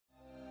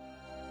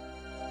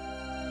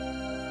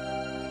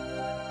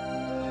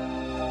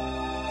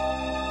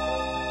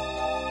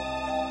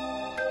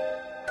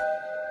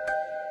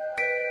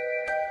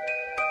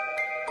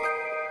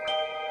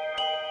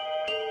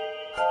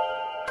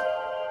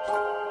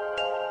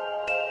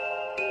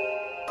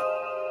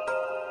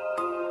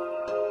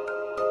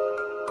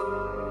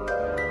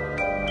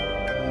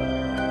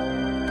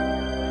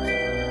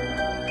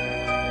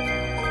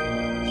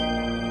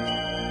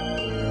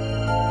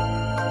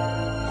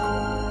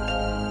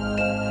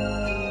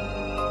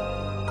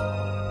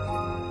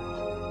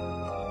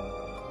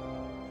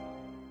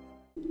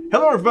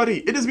Hello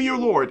everybody, it is me, your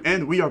lord,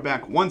 and we are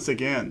back once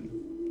again.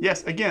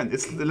 Yes, again,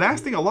 it's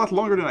lasting a lot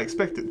longer than I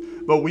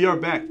expected, but we are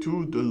back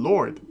to The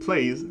Lord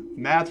Plays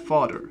Mad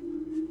Father.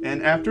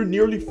 And after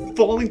nearly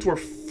falling to our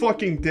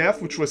fucking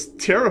death, which was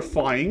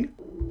terrifying,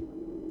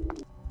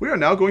 we are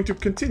now going to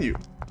continue.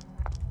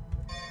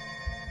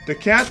 The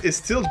cat is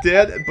still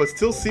dead, but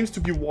still seems to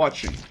be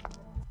watching.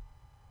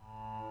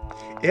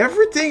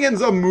 Everything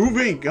ends up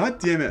moving, god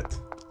damn it.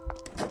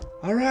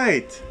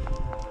 Alright.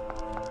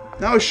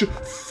 Now I should...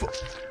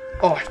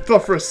 Oh, I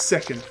thought for a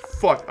second.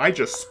 Fuck, I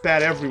just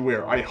spat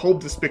everywhere. I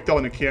hope this picked up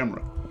on the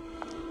camera.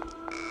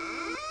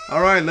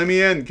 Alright, let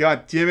me in.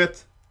 God damn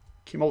it.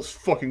 Came all this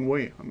fucking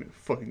way. I'm gonna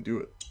fucking do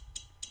it.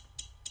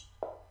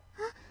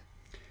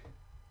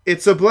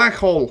 It's a black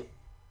hole.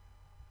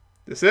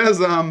 This says,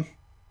 that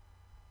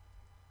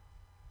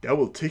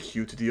will take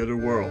you to the other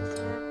world.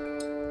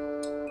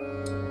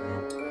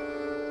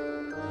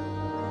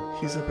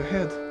 He's up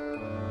ahead.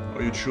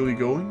 Are you truly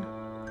going?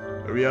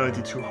 A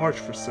reality too harsh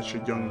for such a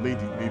young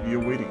lady may be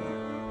awaiting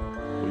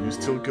you. Will you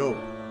still go?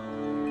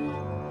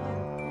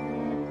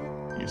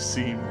 You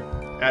seem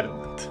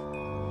adamant.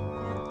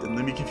 Then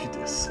let me give you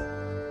this.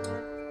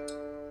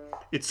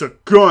 It's a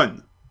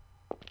gun!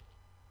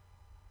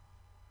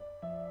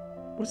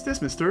 What's this,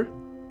 mister?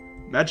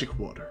 Magic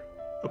water.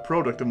 A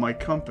product of my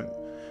company.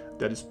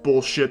 That is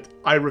bullshit.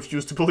 I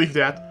refuse to believe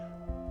that.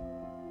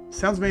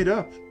 Sounds made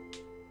up.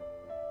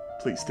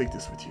 Please take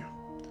this with you.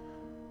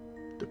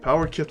 The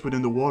power kept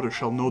within the water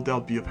shall no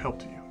doubt be of help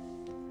to you.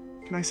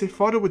 Can I say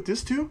father with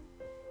this too?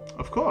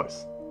 Of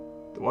course.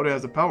 The water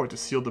has the power to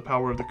seal the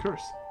power of the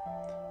curse.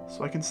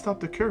 So I can stop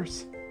the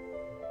curse.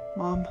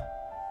 Mom.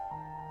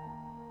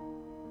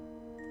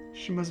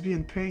 She must be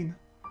in pain.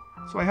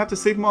 So I have to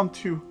save Mom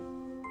too.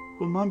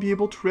 Will Mom be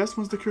able to rest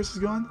once the curse is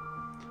gone?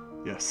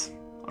 Yes,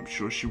 I'm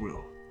sure she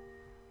will.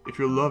 If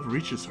your love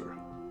reaches her,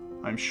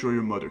 I'm sure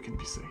your mother can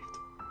be saved.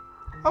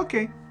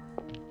 Okay.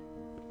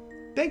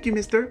 Thank you,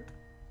 mister.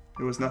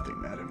 It was nothing,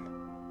 madam.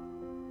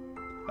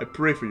 I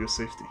pray for your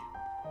safety.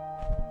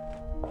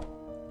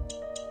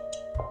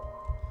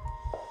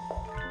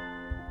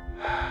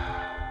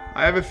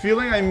 I have a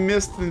feeling I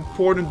missed an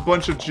important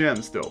bunch of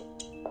gems, though.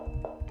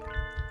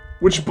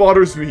 Which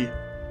bothers me.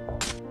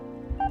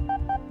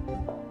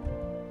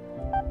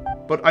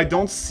 But I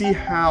don't see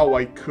how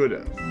I could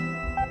have,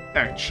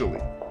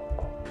 actually.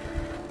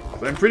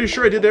 But I'm pretty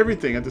sure I did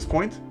everything at this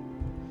point.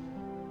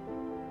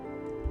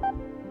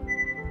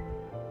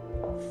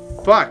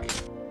 Fuck.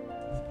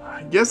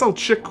 I guess I'll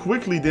check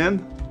quickly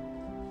then.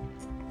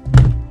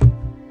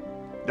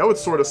 That would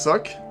sort of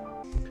suck.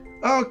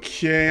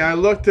 Okay, I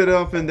looked it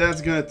up and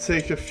that's gonna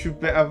take a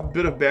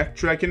bit of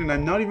backtracking, and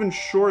I'm not even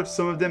sure if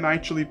some of them I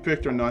actually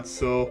picked or not,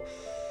 so...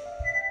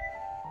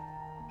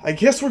 I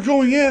guess we're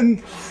going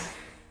in.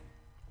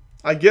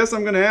 I guess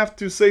I'm gonna have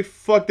to say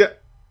fuck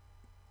that.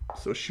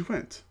 So she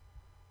went.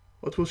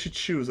 What will she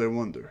choose, I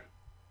wonder?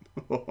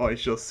 Oh, I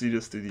shall see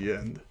this to the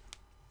end.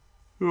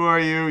 Who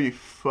are you, you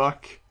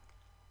fuck?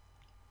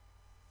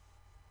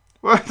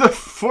 What the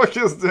fuck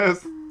is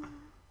this?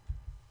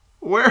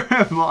 Where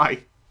am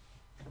I?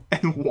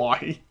 And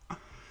why?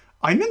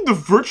 I'm in the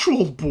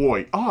Virtual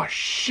Boy. Oh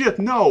shit,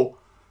 no.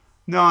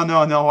 No,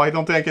 I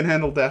don't think I can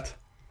handle that.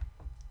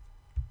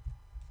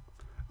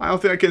 I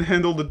don't think I can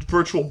handle the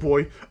Virtual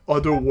Boy.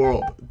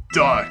 Otherworld.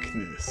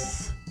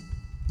 Darkness.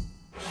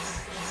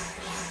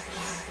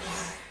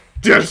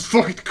 That's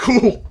fucking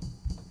cool.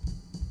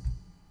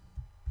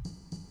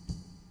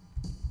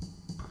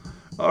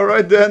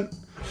 Alright then,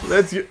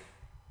 let's get...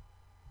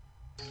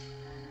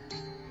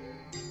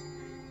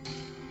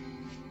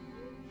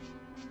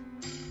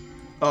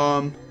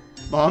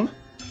 Mom?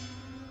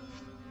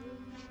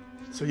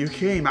 So you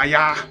came,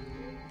 yeah.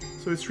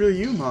 So it's really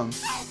you, Mom.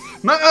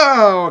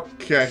 Oh,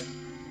 okay.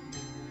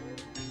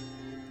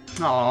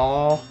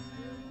 Aww.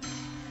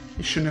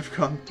 You shouldn't have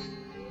come.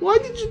 Why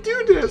did you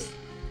do this?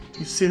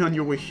 You've seen on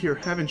your way here,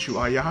 haven't you,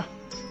 Aya?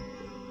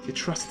 The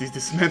atrocities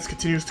this man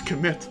continues to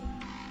commit.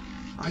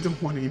 I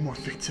don't want any more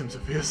victims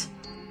of his.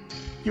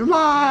 You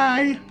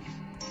lie!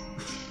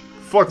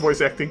 Fuck voice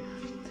acting.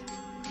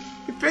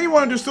 If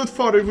anyone understood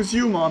Father, it was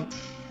you, Mom.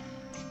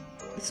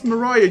 It's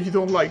Mariah you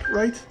don't like,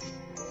 right?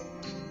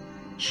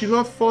 She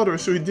loved Father,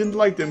 so he didn't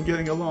like them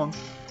getting along.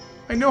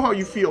 I know how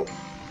you feel.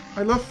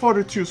 I love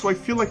Father too, so I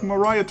feel like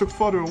Mariah took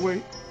Father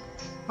away.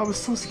 I was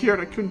so scared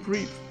I couldn't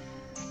breathe.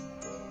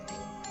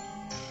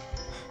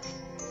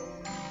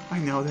 I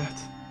know that.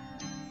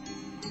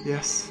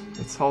 Yes,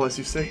 that's all as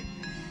you say.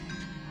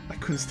 I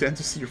couldn't stand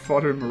to see your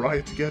father and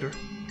Mariah together.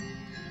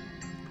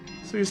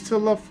 So you still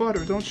love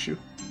Father, don't you?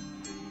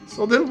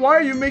 So then why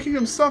are you making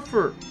him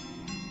suffer?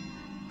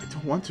 I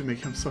don't want to make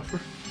him suffer.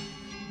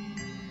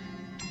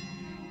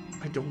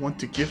 I don't want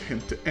to give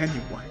him to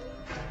anyone.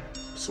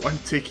 So I'm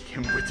taking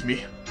him with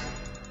me.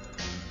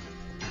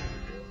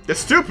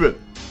 That's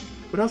stupid!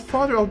 Without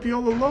Father, I'll be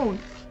all alone.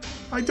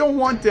 I don't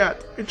want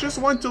that. I just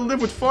want to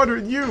live with Father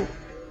and you.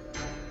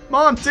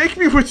 Mom, take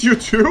me with you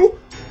too?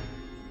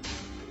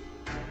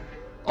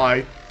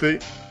 I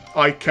think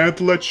I can't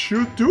let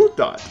you do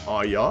that,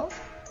 Aya.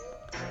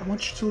 I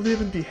want you to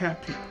live and be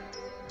happy.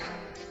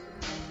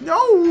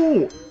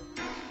 No!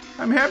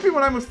 I'm happy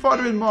when I'm with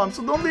Father and Mom,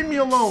 so don't leave me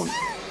alone.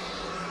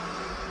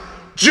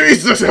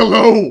 Jesus,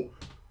 hello!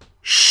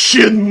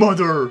 Shit,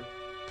 mother!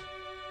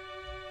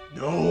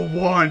 No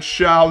one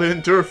shall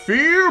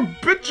interfere,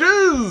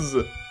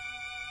 bitches!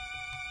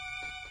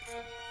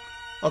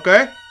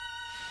 Okay.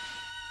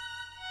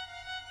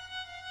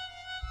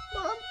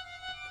 Mom.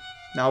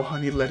 Now,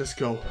 honey, let us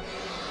go.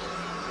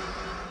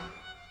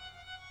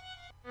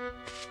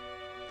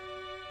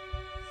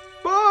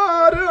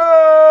 Father!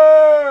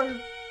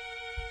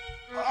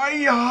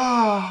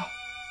 Aya!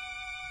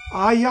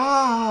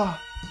 Aya!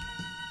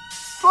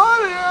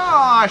 Father!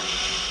 Ah,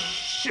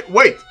 shit.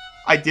 Wait,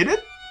 I did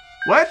it?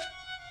 What?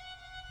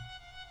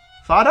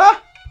 Father?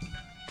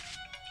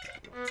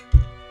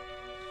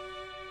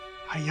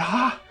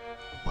 Aya?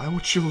 Why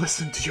won't you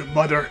listen to your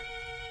mother?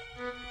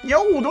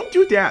 No, don't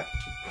do that.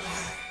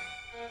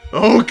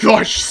 Oh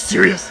gosh,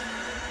 serious.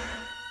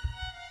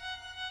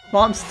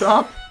 Mom,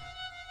 stop.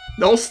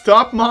 No,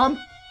 stop, Mom.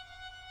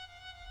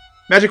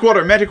 Magic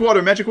water, magic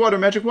water, magic water,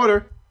 magic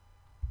water.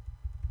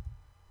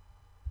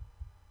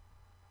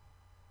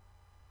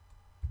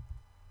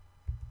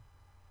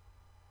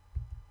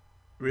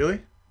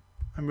 Really?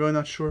 I'm really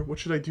not sure. What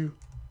should I do?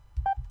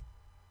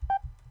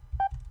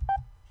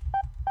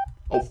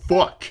 Oh,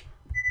 fuck.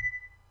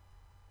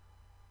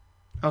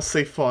 I'll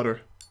say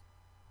fodder.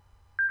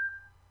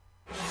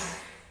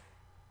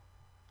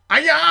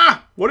 Aya!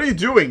 What are you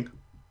doing?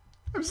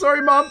 I'm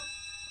sorry, Mom.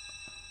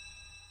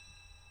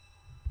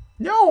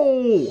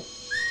 No!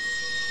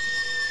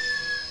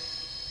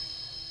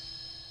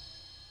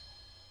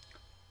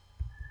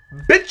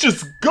 Bitch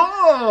is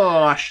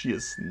gone! She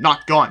is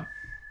not gone.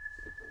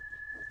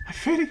 I'm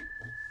fading.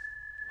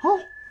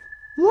 Oh,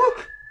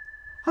 look!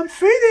 I'm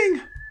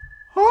fading!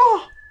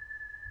 Oh!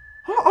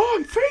 Oh,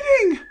 I'm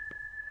fading!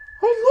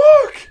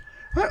 Oh, look!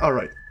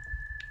 Alright.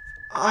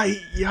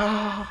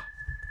 Aya!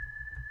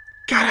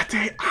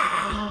 Karate!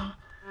 Ah!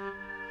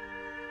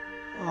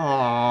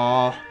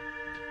 Aww.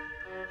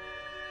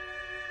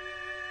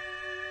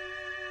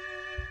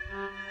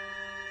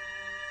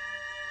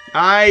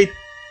 I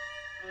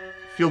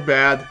feel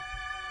bad.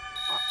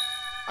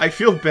 I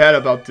feel bad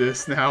about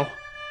this now.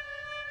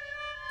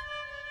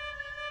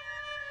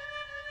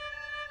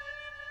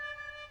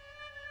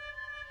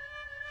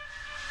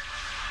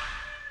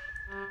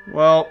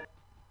 Well.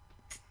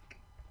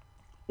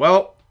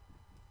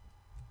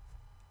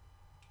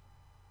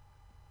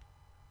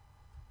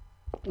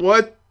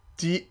 What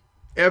the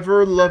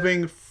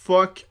ever-loving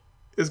fuck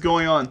is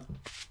going on?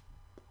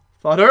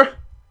 Father?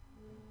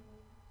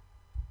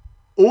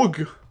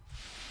 Ugh.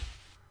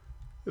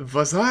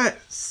 Was I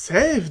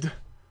saved?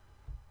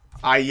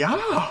 Aya.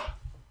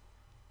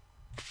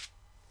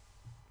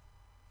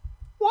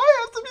 Why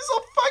have to be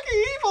so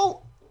fucking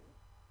evil?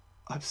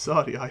 I'm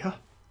sorry, Aya.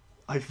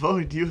 I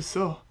worried you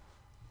so.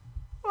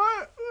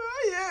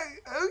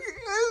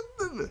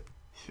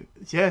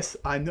 Yes,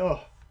 I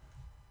know.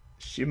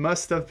 She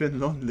must have been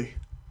lonely.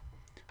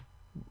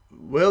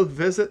 We'll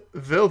visit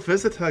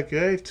her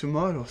grave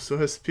tomorrow, so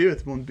her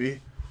spirit won't be.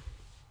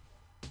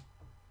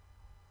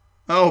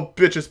 Oh,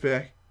 bitch is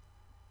back.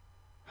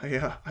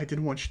 I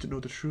didn't want you to know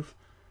the truth,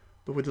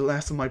 but with the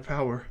last of my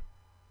power.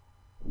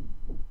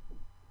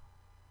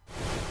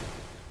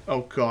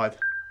 Oh God.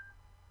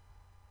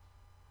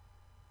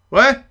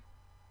 What?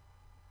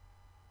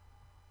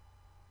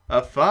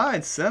 A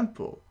fine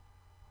sample.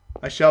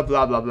 I shall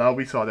blah blah blah,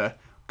 we saw that.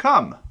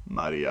 Come,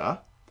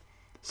 Maria,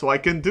 so I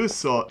can do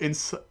so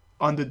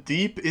on the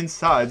deep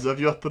insides of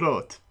your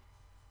throat.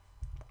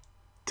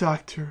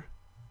 Doctor.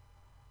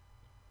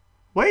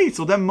 Wait,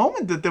 so that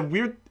moment that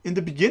weird in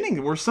the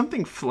beginning where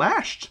something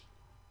flashed.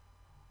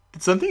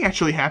 Did something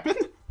actually happen?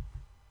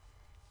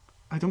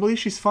 I don't believe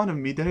she's fond of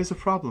me, that is a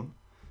problem.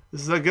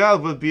 The girl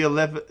will be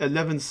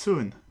 11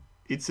 soon.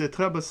 It's a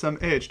troublesome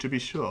age to be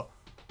sure.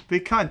 Be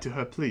kind to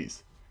her,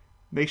 please.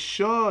 Make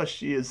sure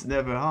she is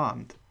never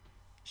harmed.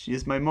 She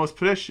is my most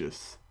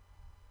precious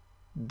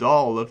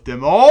doll of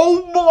them.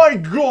 Oh my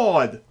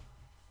God!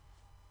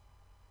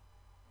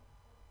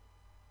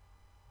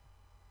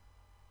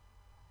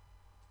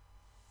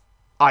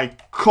 I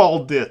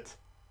called it.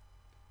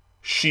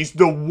 She's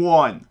the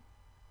one.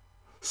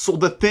 So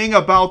the thing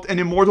about an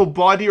immortal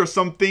body or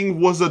something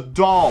was a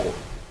doll.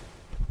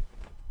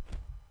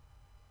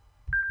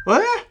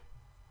 What?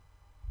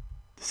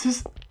 This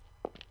is...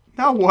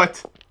 Now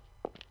what?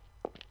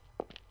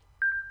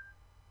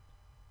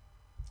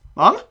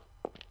 Mom?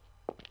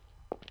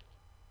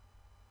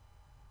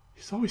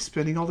 He's always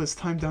spending all his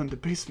time down in the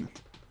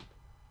basement.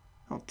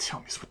 Don't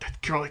tell me it's with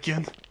that girl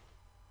again.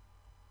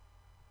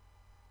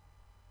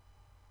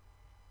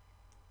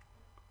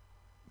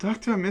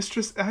 Dr.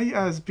 Mistress Aya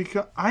has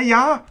become...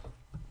 Aya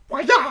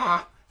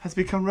has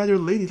become rather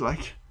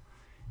ladylike.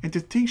 And to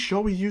think she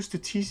always used to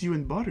tease you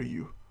and bother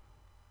you.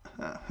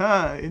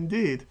 Haha,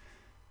 indeed.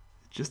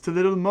 Just a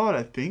little more,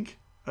 I think.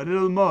 A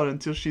little more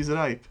until she's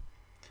ripe.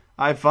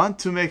 I want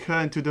to make her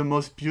into the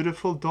most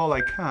beautiful doll I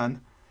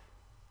can.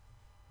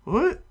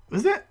 What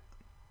was that?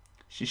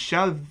 She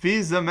shall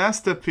be the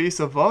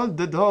masterpiece of all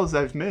the dolls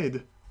I've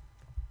made.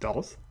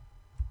 Dolls?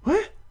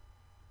 What?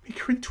 Make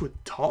her into a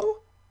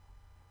doll?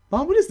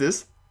 Mom, what is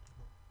this?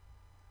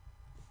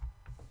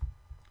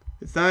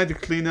 It's time to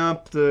clean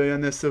up the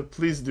Anessa.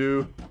 Please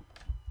do.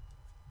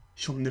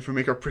 You'll never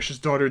make our precious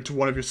daughter into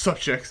one of your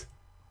subjects.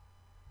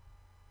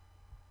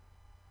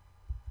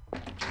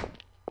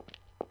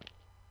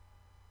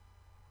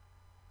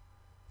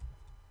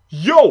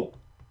 Yo!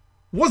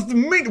 What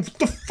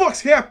the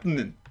fuck's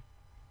happening?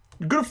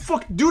 You gonna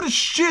fucking do this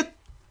shit?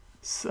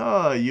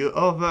 So, you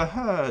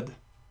overheard.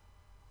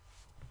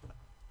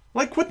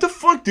 Like, what the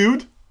fuck,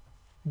 dude?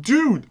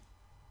 Dude!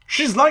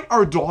 She's like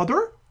our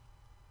daughter?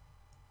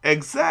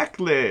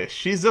 Exactly!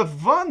 She's a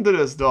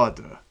wondrous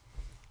daughter.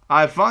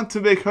 I want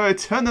to make her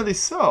eternally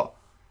so.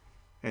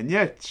 And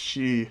yet,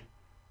 she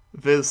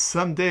will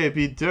someday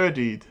be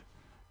dirtied.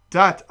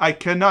 That I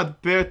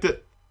cannot bear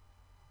to...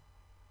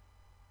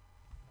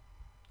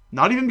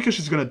 Not even because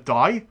she's gonna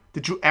die?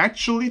 Did you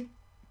actually...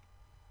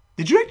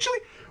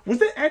 Was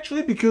that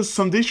actually because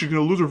someday she's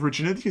gonna lose her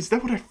virginity? Is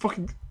that what I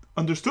fucking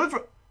understood?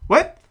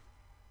 What?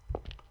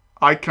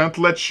 I can't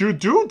let you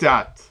do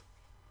that.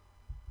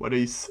 What are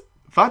you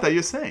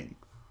saying?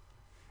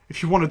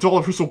 If you want a doll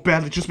of her so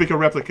badly, just make a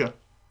replica.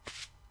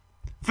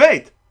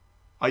 Wait!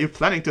 Are you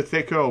planning to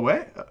take her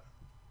away?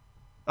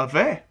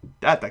 Away?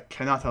 That I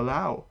cannot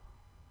allow.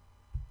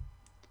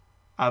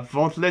 I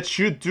won't let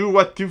you do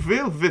what you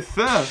will with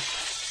her.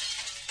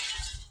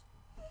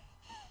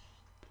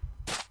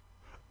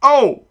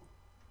 Oh!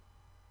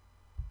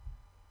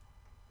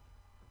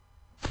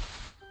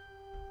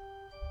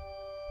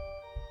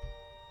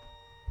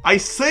 I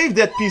saved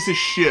that piece of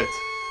shit.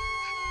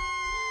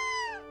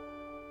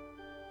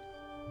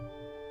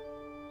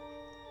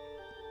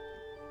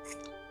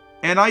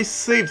 And I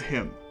saved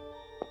him.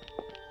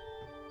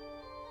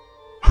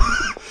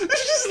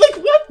 It's just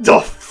like, what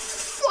the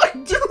fuck,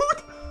 dude?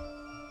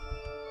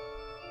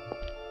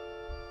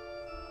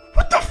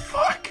 What the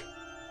fuck?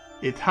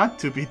 It had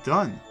to be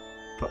done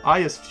for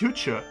Aya's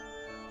future.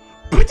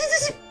 But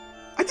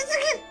I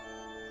didn't get...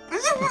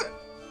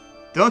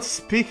 Don't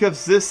speak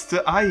of this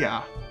to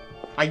Aya.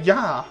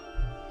 Aya!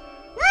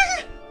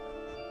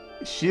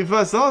 She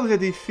was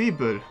already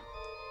feeble.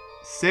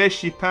 Say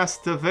she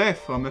passed away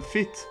from a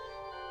fit.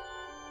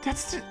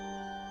 That's the...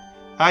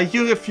 Are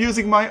you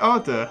refusing my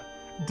order?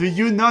 Do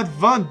you not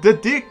want the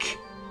dick?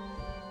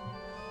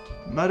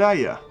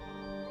 Mariah.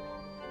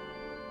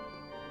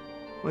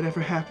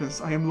 Whatever happens,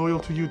 I am loyal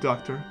to you,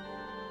 Doctor.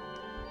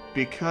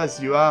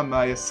 Because you are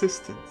my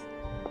assistant.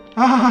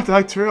 Ah,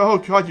 Doctor, oh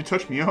God, you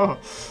touched me, oh.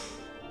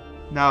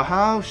 Now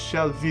how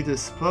shall we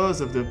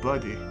dispose of the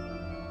body?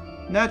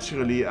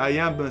 Naturally,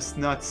 I must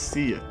not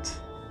see it.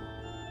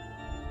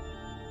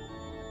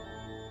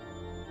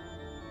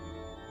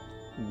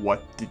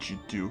 What did you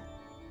do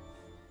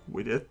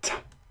with it?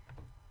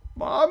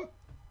 Mom?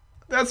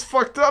 That's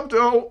fucked up,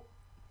 though.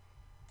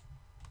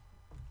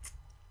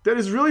 That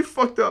is really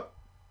fucked up.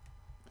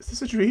 Is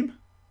this a dream?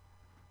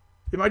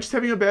 Am I just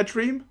having a bad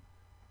dream?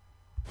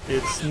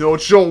 It's no...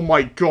 Oh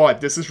my God,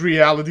 this is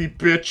reality,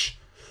 bitch.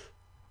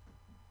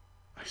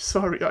 I'm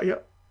sorry, Aya.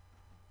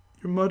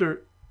 Your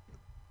mother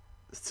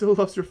still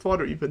loves your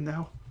father even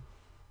now.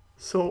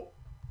 So,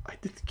 I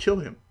didn't kill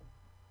him.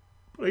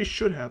 But I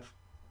should have.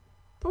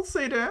 Don't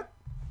say that.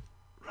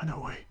 Run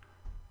away.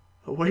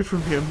 Away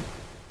from him.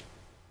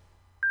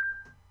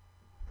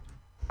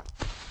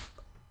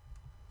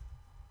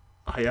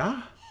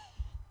 Aya?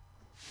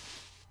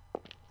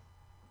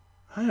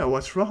 Aya,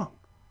 what's wrong?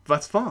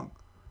 What's wrong?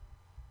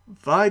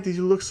 Why did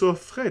you look so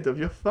afraid of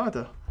your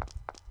father?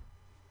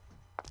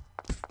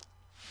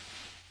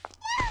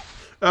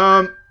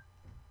 Huh?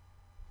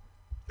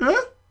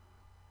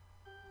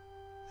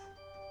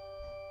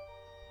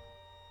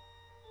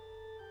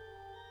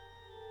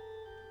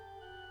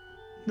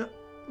 No,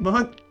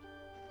 man.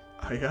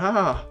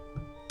 Aya.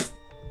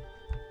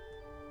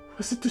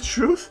 Was it the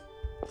truth?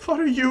 What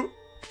are you?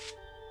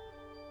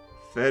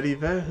 Very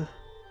well.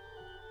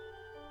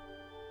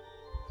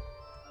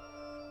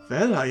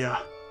 Well, Aya.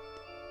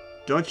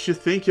 Don't you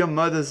think your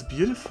mother's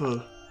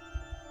beautiful?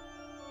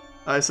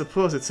 I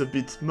suppose it's a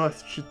bit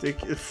much to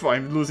take if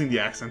I'm losing the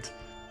accent.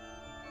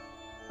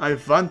 I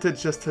wanted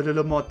just a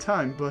little more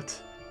time, but...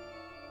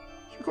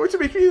 You're going to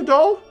make me a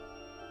doll?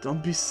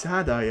 Don't be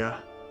sad, Aya.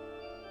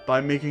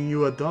 By making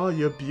you a doll,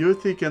 your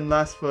beauty can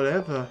last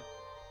forever.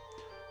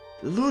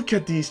 Look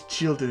at these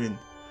children.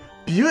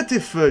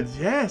 Beautiful,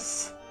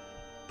 yes.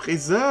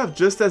 Preserved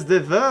just as they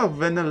were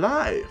when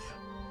alive.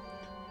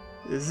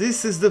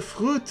 This is the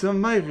fruit of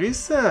my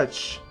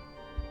research.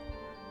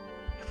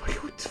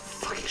 What the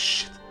fucking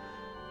shit?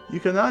 You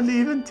can hardly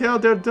even tell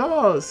they're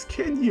dolls,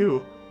 can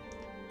you?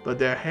 But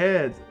their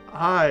head,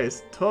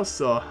 eyes,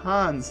 torso,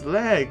 hands,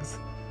 legs,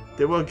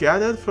 they were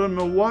gathered from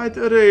a wide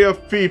array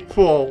of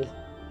people.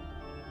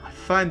 I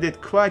find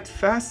it quite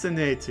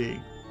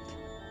fascinating.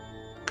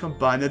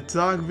 Combine a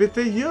dog with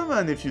a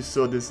human if you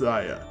so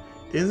desire.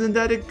 Isn't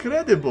that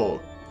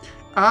incredible?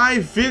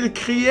 I will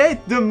create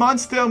the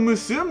Monster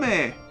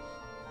Musume!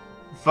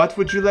 What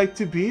would you like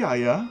to be,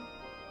 Aya?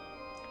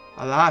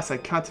 Alas, I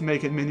can't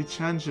make many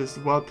changes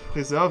while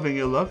preserving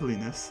your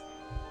loveliness.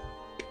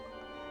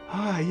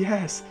 Ah,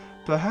 yes,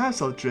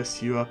 perhaps I'll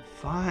dress you up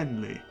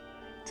finely.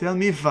 Tell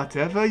me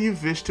whatever you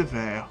wish to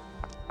wear.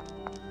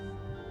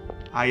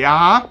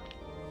 Aya?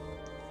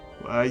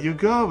 Where are you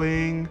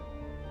going?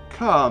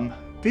 Come,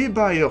 be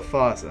by your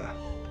father.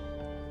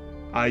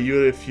 Are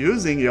you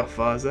refusing your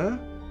father?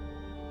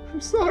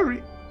 I'm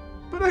sorry,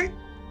 but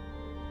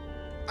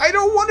I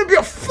don't want to be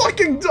a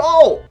fucking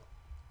doll!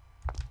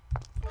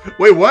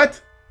 Wait,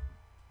 what?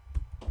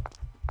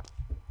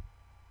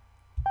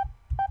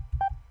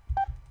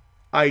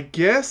 I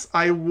guess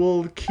I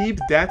will keep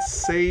that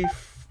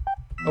safe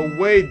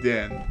away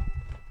then.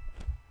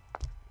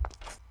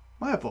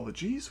 My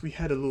apologies, we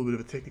had a little bit of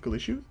a technical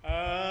issue.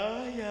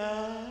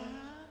 Yeah.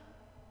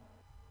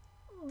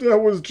 That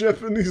was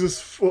Japanese as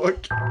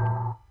fuck.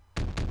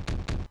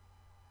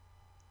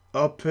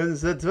 Open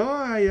the door,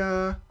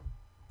 Aya.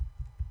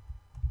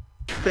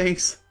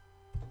 Thanks.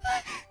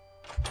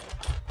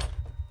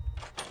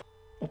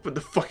 Open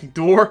the fucking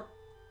door.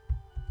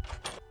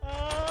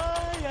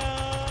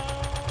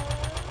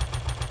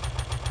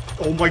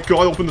 Oh my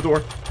god, open the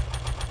door.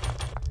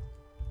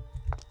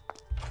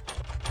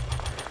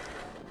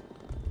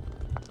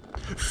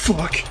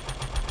 Fuck.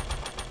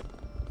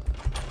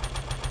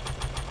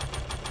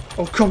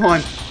 Oh, come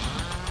on.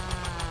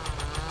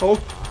 Oh,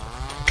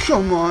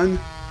 come on.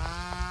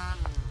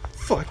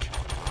 Fuck.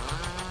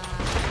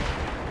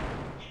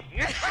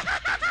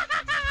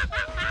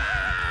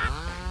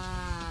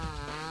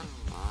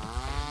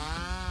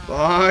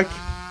 Fuck.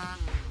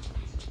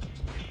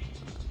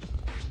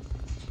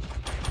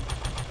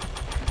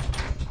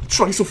 I'm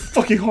trying so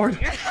fucking hard.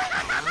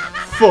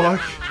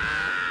 Fuck.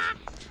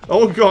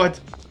 Oh god.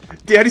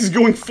 Daddy's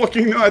going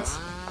fucking nuts.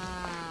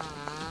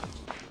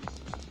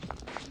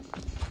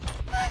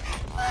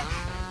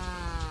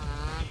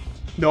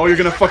 No, you're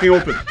gonna fucking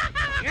open.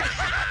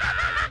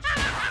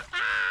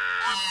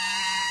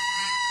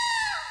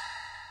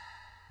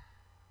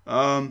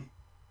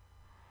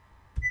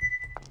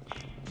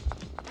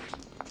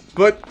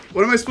 But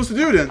what am I supposed to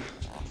do then?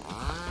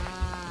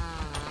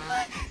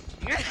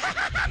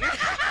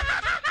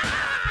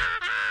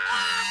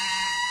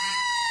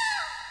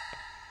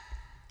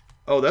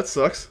 Oh, that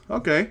sucks.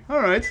 Okay,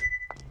 alright.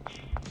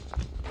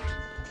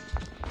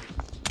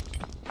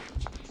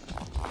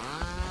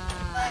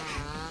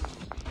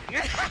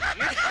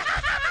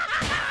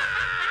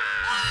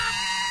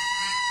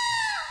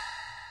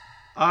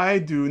 I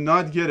do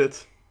not get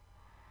it.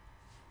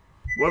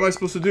 What am I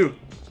supposed to do?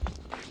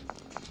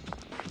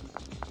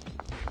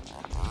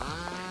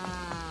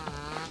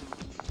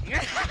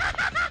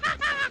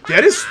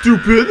 That is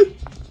stupid!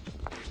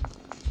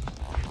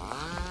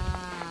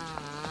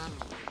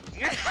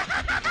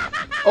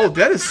 Oh,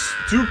 that is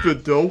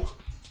stupid though.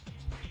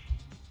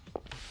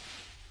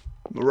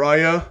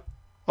 Mariah.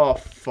 Oh,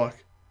 fuck.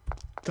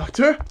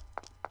 Doctor?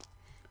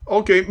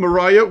 Okay,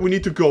 Mariah, we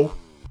need to go.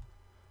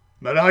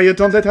 Mariah,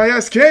 don't let Aya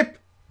escape!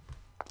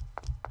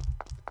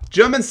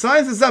 German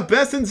science is the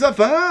best in the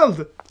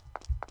world!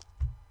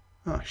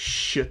 Oh,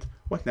 shit.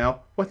 What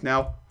now? What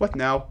now? What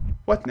now?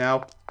 What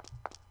now?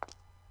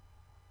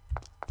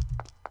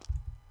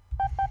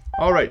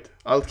 Alright,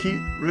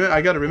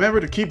 I gotta remember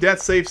to keep that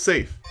safe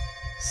safe.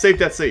 Save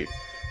that safe.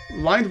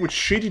 Lined with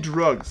shady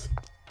drugs.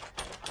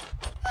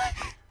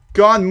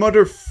 God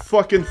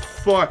motherfucking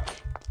fuck.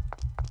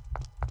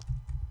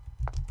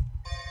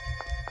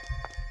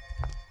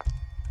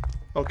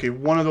 Okay,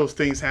 one of those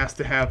things has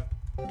to have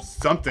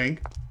something.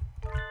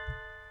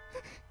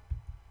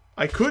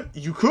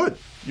 You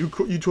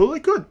totally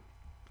could.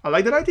 I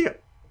like that idea.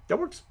 That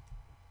works.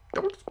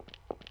 That works.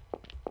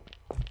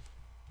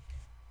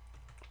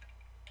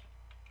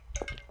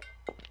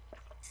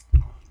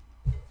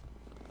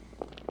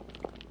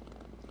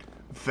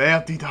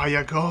 Where did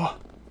Aya go?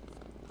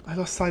 I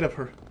lost sight of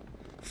her.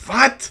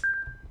 What?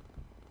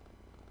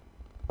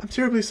 I'm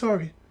terribly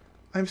sorry.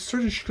 I'm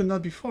certain she could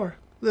not be far.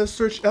 Let us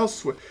search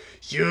elsewhere.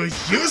 You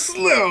useless!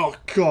 Oh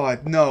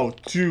god, no,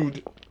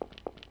 dude.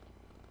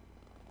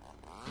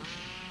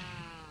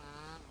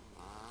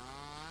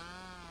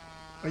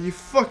 Are you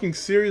fucking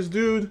serious,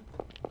 dude?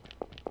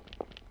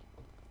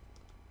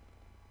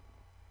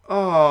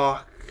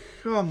 Oh,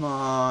 come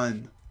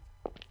on.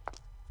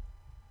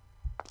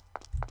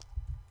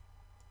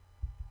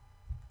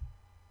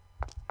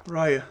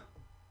 Raya.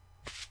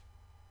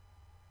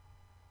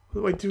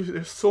 What do I do?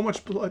 There's so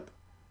much blood.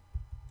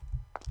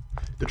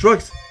 The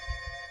drugs!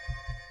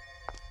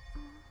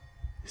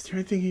 Is there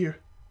anything here?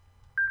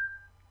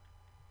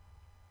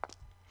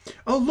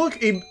 Oh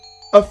look!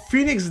 A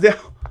phoenix down!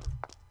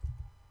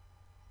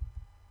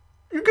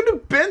 You're gonna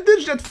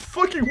bandage that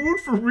fucking wound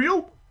for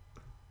real?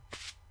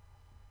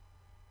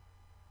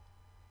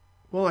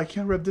 Well, I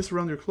can't wrap this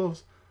around your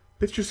clothes.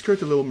 Lift your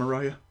skirt a little,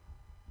 Mariah.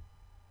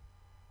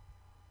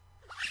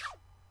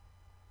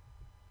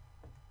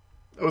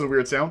 That was a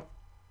weird sound.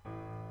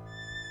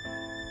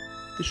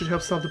 This should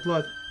help stop the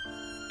blood.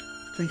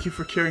 Thank you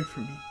for caring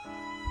for me.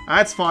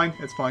 That's fine,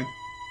 that's fine.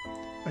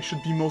 I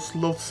should be most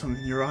loathsome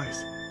in your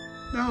eyes.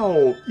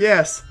 No,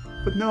 yes.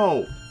 But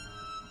no!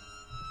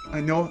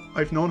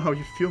 I've known how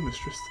you feel,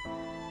 mistress.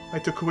 I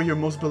took away your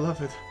most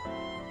beloved.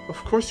 Of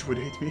course you would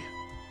hate me.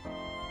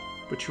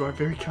 But you are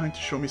very kind to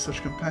show me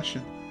such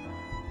compassion.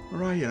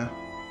 Mariah.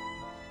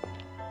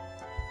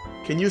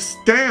 Can you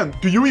stand?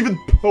 Do you even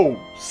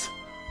pose?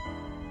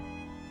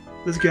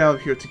 Let's get out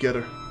of here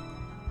together.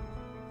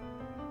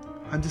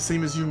 I'm the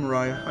same as you,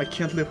 Mariah. I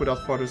can't live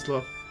without Father's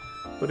love.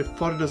 But if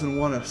Father doesn't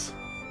want us,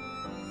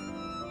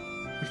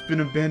 we've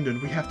been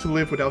abandoned. We have to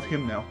live without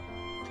him now.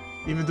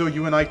 Even though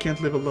you and I can't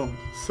live alone.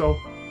 So,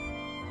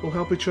 we'll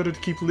help each other to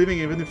keep living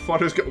even if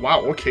Father's go-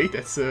 Wow, okay,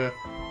 that's a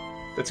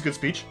good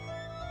speech.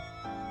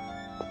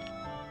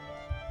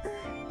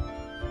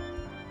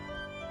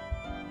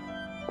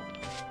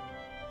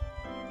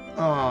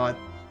 Ah,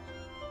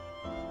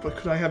 but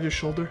could I have your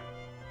shoulder?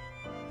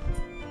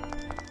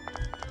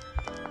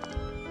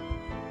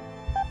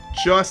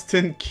 Just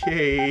in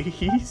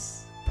case.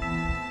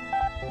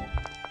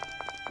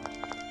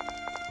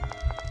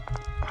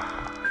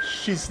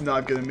 She's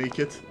not gonna make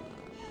it.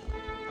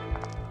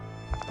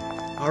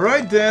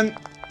 Alright then.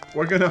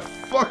 We're gonna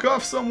fuck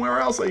off somewhere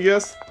else, I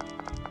guess.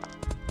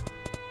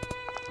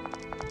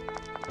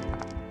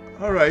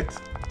 Alright.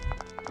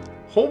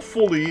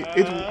 Hopefully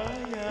it...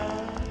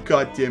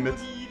 God damn it.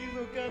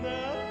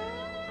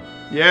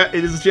 Yeah,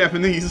 it is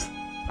Japanese.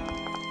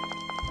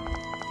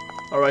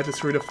 Alright, let's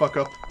hurry the fuck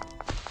up.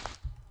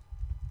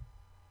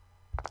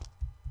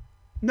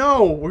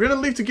 No! We're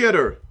gonna leave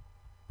together!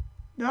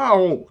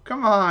 No!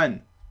 Come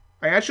on!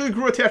 I actually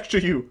grew attached to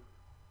you!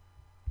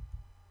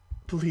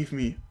 Believe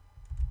me.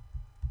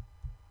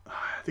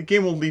 The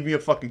game won't leave me a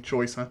fucking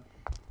choice, huh?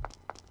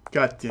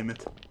 God damn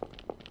it.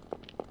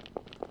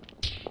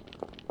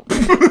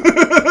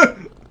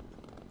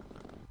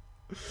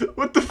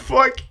 What the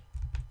fuck?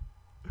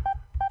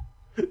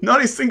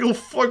 Not a single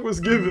fuck was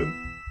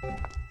given.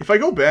 If I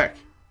go back.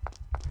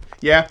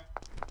 Yeah.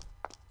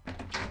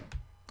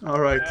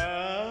 Alright.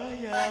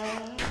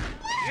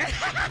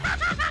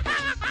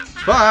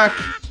 Fuck!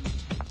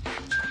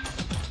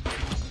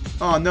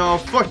 Oh no,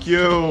 fuck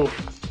you!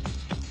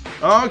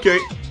 Oh, okay.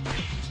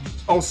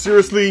 Oh,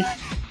 seriously?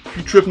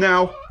 You trip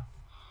now?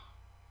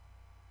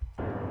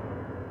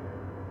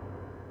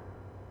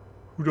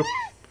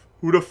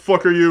 Who the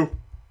fuck are you?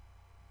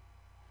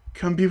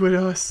 Come be with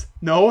us.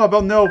 No? How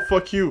about no?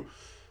 Fuck you.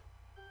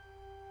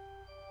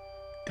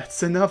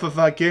 That's enough of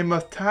our game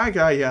of tag,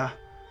 Aya.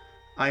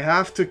 I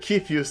have to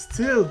keep you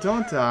still,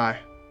 don't I?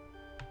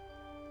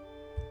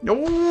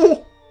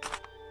 No!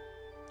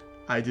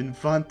 I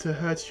didn't want to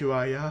hurt you,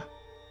 Aya.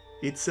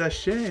 It's a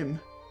shame.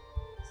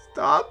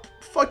 Stop.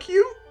 Fuck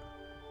you.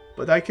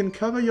 But I can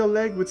cover your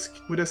leg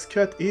with a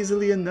skirt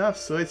easily enough,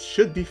 so it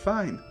should be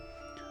fine.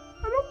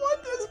 I don't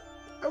want this.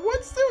 I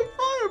want still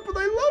fire, but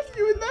I love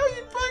you and now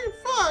you fucking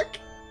fuck.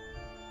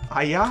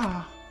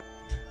 Aya.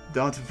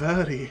 Don't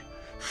worry.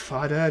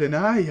 Father and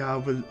Aya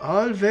will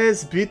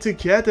always be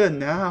together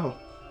now.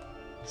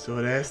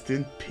 So rest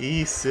in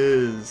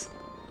pieces.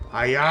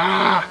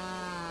 Aya.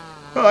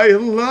 I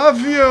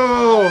love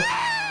you.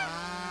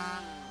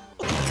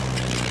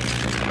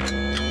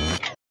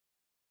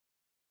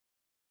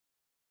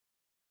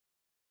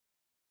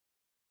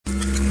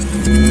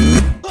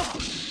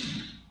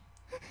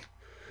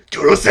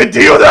 ¿Tú lo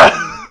sentido da?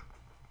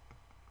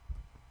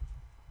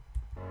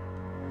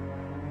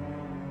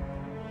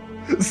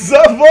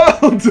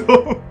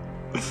 Zavaldo!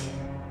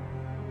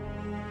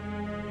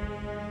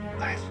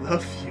 I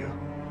love you.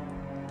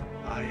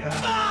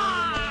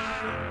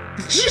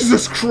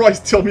 Jesus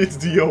Christ, tell me it's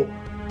Dio.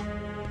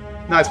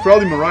 Nah, it's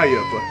probably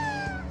Mariah, but...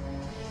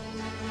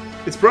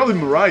 It's probably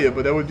Mariah,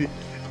 but that would be...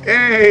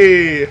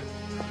 Hey!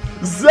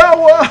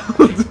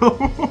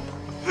 Zawaldo!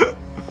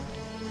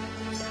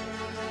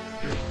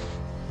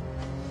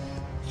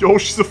 Yo,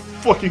 she's a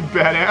fucking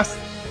badass.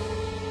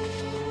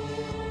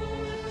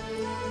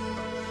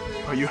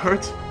 Are you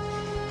hurt?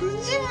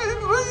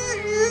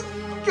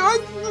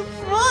 God the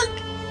fuck?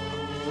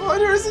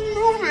 Father isn't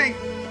moving.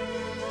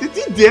 Is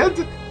he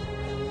dead?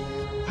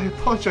 I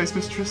apologize,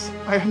 mistress.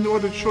 I have no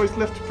other choice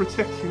left to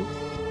protect you.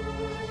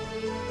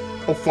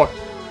 Oh fuck.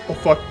 Oh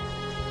fuck.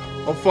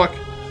 Oh fuck.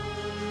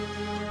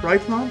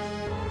 Right, Mom?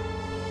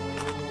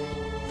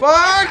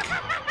 Fuck!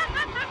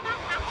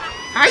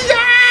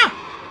 Hiya!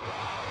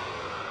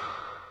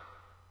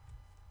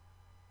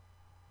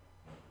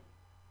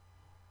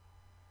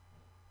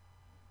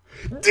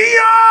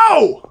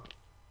 Dio!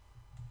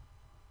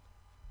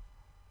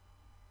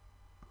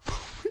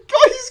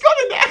 God, he's got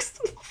an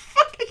accident.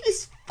 Fucking,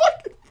 he's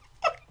fucking.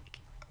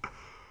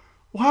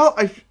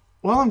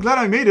 Well, I'm glad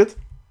I made it.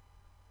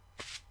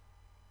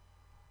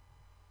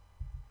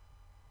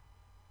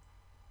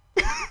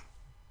 You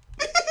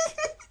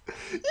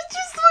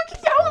just like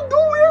out of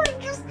nowhere,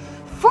 and just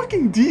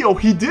fucking Dio.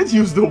 He did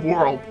use the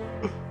world.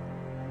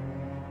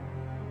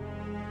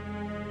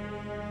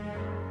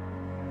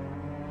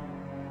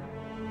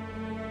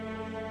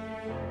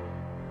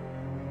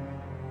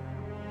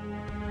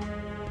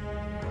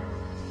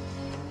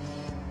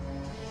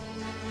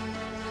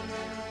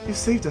 You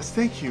saved us,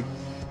 thank you.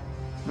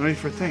 No need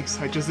for thanks,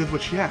 I just did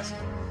what she asked.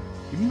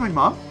 You mean my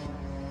mom?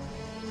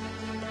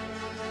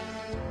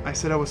 I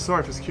said I was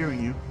sorry for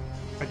scaring you.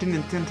 I didn't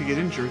intend to get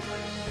injured.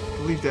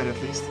 Believe that, at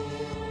least.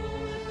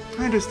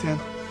 I understand.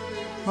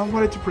 Mom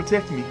wanted to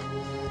protect me.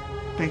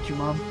 Thank you,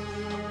 Mom.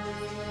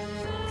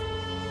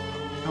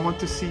 I want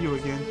to see you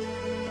again.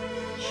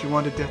 She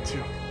wanted that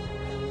too.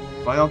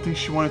 But I don't think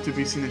she wanted to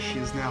be seen as she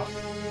is now.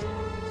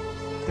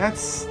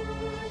 That's...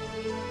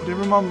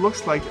 whatever Mom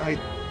looks like,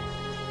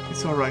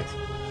 It's alright.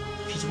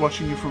 She's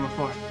watching you from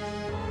afar.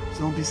 So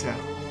don't be sad.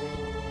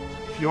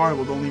 If you are, it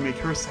will only make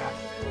her sad.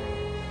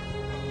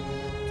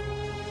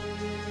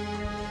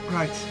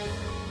 Right.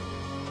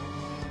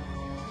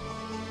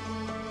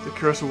 The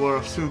curse will wear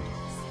off soon,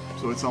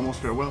 so it's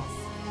almost farewell.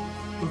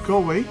 Don't go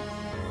away.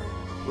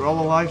 We're all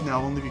alive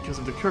now only because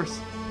of the curse.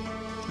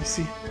 I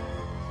see.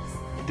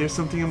 But there's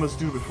something I must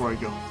do before I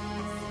go.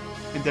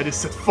 And that is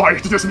set fire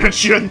to this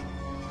mansion!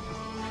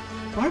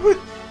 Why would...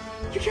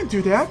 You can't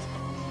do that!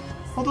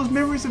 All those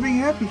memories of being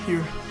happy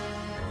here.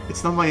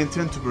 It's not my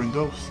intent to burn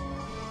those.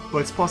 But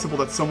it's possible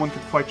that someone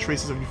could find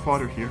traces of your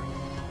father here.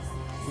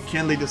 We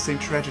can't let the same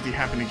tragedy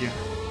happen again.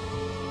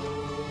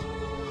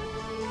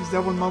 Is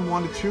that what Mom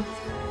wanted too?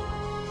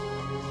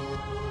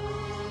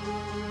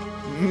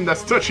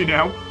 That's touchy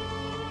now.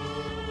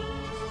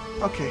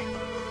 Okay.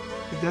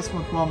 If that's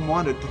what Mom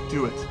wanted, then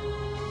do it.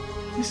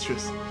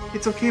 Mistress,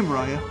 it's okay,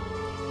 Mariah.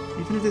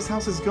 Even if this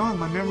house is gone,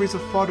 my memories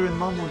of Father and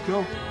Mom will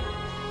go.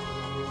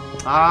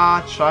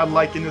 Ah,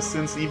 childlike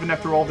innocence, even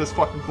after all this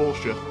fucking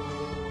bullshit.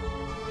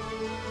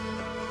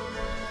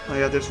 Oh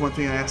yeah, there's one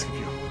thing I ask of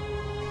you.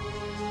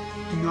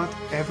 Do not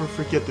ever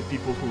forget the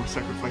people who were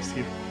sacrificed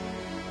here.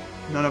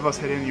 None of us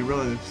had any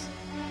relatives.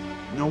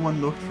 No one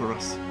looked for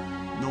us.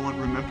 No one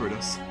remembered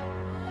us.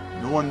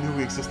 No one knew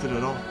we existed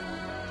at all.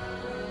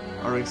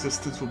 Our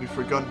existence will be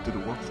forgotten to the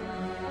world.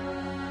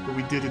 But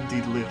we did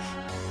indeed live.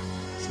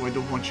 So I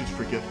don't want you to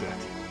forget that.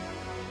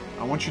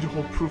 I want you to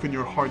hold proof in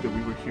your heart that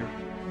we were here.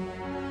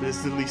 That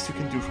is the least you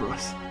can do for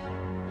us.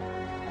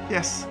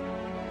 Yes.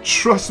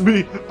 Trust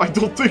me, I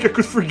don't think I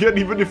could forget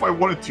even if I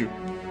wanted to.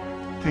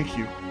 Thank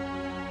you.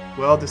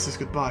 Well, this is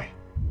goodbye.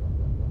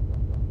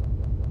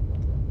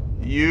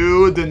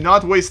 You did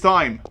not waste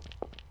time.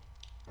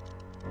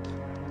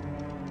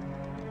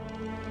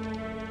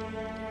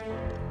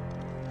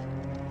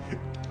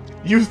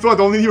 You thought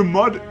only your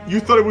mother...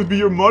 You thought it would be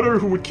your mother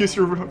who would kiss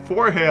your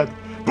forehead.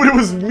 But it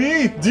was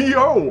me,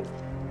 Dio!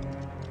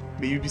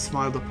 May you be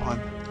smiled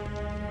upon.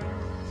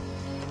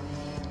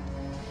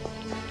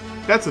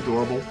 That's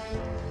adorable.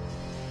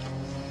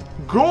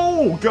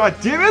 Go! God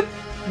damn it!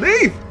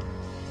 Leave!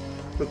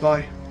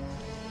 Goodbye.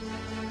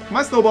 Come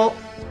on, Snowball.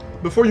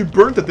 Before you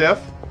burn to death.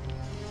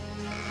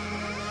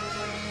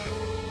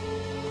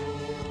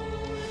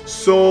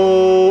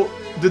 So...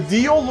 the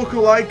Dio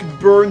lookalike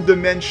burned the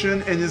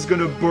mansion and is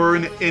gonna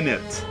burn in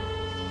it.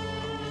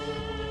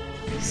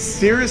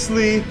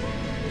 Seriously?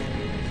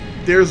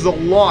 There's a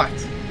lot.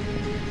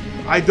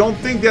 I don't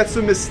think that's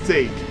a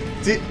mistake.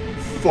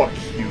 Fuck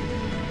you.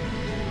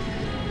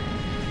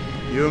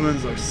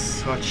 Humans are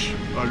such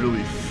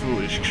utterly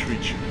foolish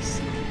creatures.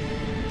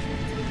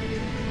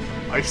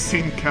 I've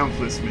seen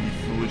countless many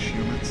foolish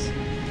humans,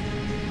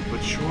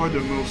 but you are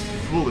the most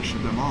foolish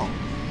of them all.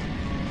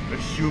 A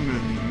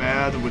human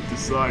mad with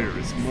desire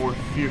is more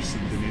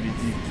fearsome than any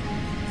demon.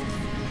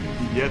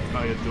 Yet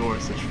I adore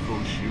such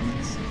foolish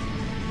humans.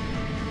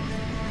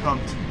 Come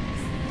to me.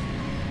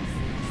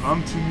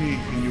 Come to me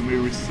and you may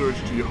research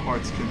to your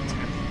heart's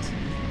content.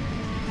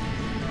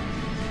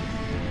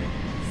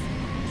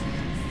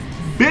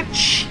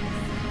 Bitch!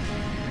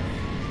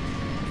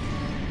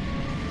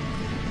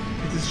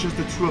 It is just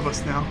the two of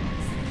us now.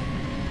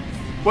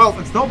 Well,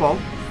 and Snowball.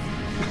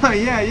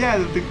 yeah,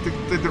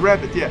 the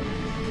rabbit, yeah.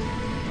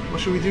 What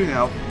should we do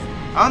now?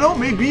 I don't know,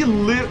 maybe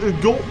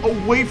go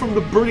away from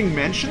the burning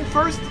mansion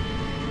first?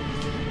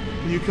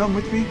 Will you come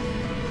with me?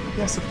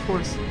 Yes, of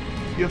course.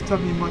 You have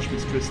taught me much,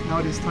 Mistress. Now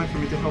it is time for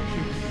me to help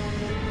you.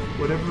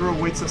 Whatever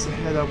awaits us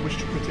ahead, I wish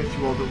to protect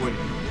you all the way.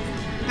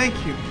 Thank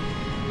you.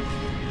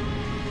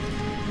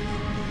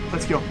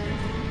 Let's go.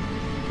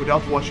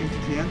 Without watching to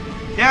the end?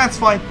 Yeah, it's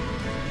fine.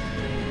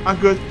 I'm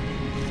good.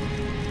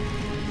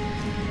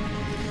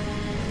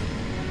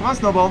 Come on,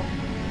 Snowball.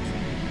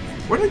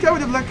 Where did the guy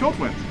with the black coat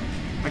went?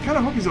 I kind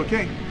of hope he's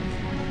okay.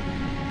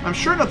 I'm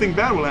sure nothing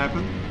bad will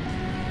happen.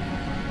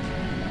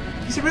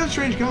 He's a really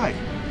strange guy.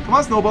 Come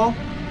on, Snowball.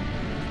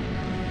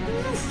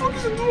 Who the fuck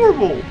is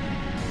adorable?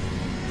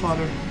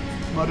 Father,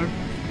 Mother,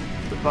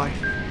 goodbye.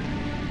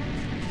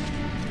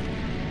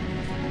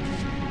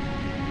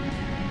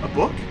 A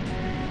book?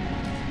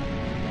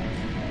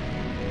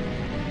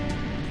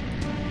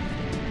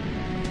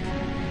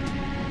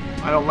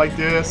 I don't like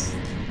this.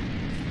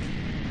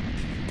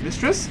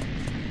 Mistress?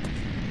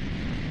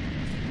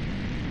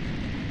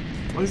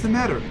 What is the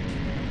matter?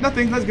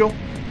 Nothing, let's go.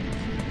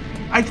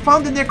 I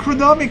found the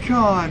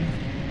Necronomicon!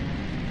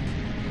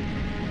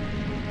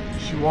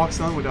 She walks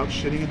on without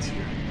shedding a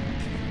tear.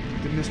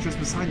 With the mistress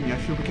beside me, I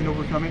feel we can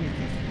overcome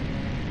anything.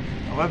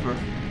 However,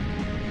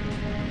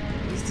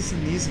 what is this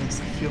uneasiness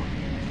I feel?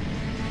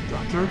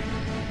 Doctor?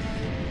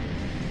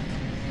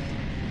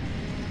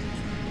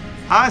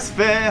 I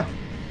swear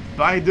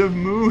by the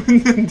moon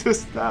and the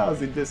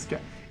stars in the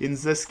sky. In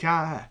the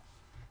sky,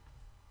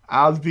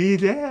 I'll be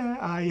there.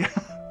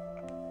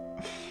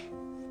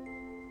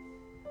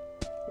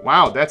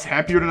 Wow, that's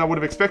happier than I would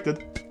have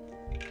expected.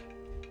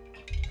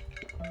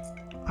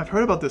 I've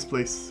heard about this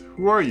place.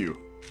 Who are you?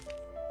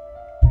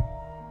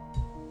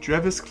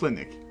 Drevis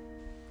Clinic.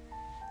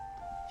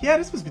 Yeah,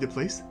 this must be the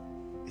place.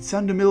 It's out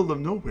in the middle of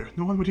nowhere.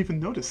 No one would even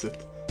notice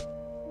it.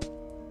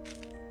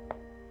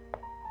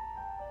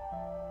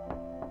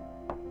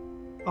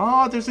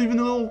 Oh, there's even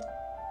a little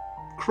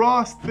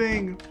cross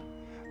thing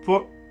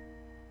for...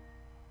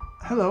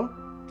 Hello.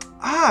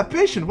 Ah,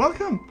 patient,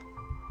 welcome.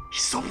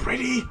 She's so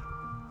pretty.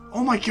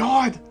 Oh my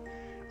god.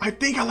 I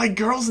think I like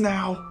girls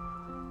now.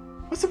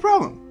 What's the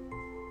problem?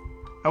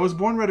 I was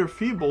born rather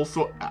feeble,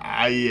 so...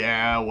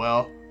 yeah,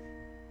 well...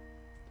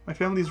 My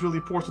family's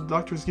really poor, so the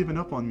doctor's given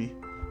up on me.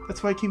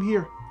 That's why I came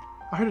here.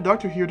 I heard a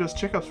doctor here does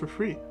checkups for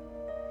free.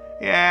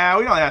 Yeah,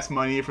 we don't ask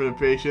money for the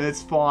patient.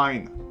 It's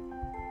fine.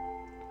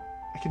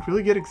 I can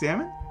really get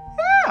examined?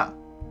 Yeah!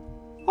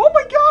 Oh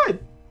my god!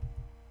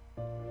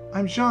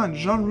 I'm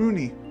Jean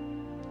Rooney.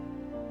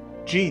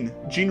 Jean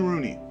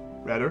Rooney,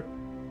 rather.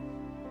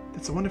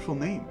 That's a wonderful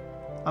name.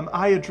 I'm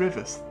Aya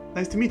Drevis.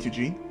 Nice to meet you,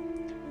 Jean.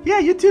 Yeah,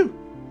 you too.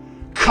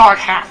 Cock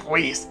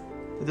half-ways!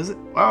 That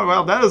doesn't...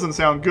 Well, that doesn't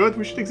sound good.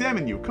 We should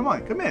examine you. Come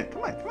on, come in.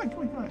 Come on.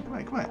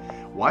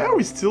 Why are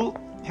we still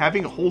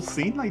having a whole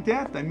scene like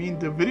that? I mean,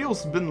 the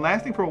video's been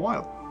lasting for a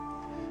while.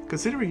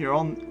 Considering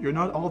you're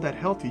not all that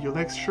healthy, your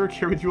legs sure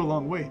carried you a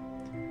long way.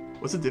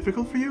 Was it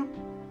difficult for you?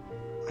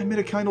 I met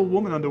a kind old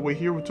woman on the way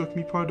here who took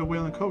me part of the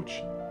whale and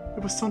coach.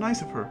 It was so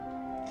nice of her.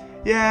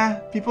 Yeah,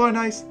 people are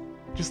nice.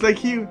 Just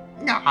like you.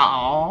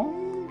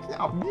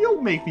 Aww,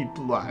 you'll make me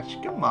blush.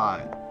 Come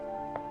on.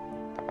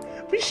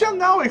 We shall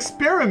now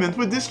experiment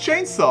with this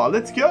chainsaw.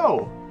 Let's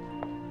go.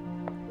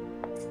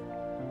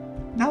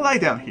 Now lie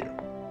down here.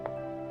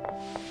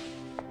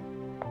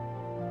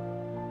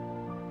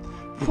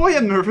 Boy,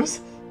 I'm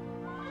nervous.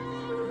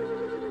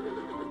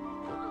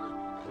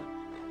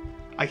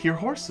 I hear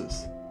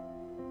horses.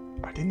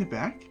 Are they in the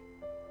back?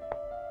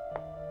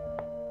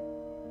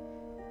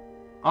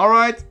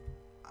 Alright.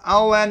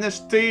 I'll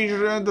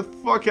anesthesia the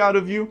fuck out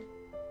of you.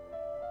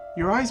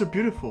 Your eyes are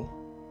beautiful.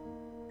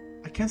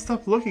 I can't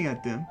stop looking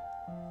at them.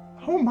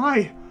 Oh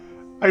my!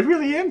 I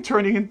really am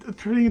turning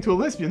into a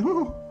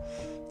lesbian.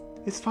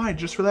 It's fine,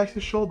 just relax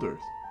your shoulders.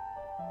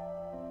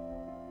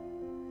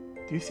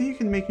 Do you think you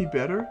can make me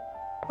better?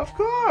 Of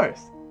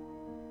course!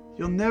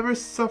 You'll never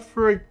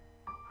suffer.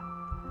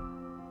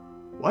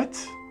 What?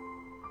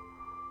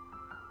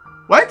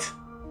 What?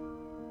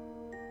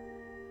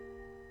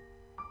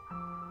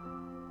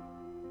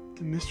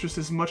 The mistress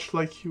is much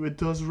like you. It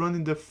does run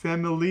in the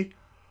family.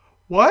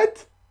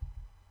 What?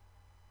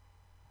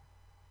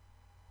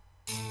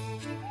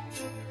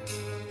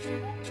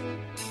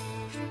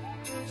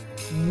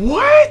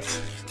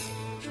 What?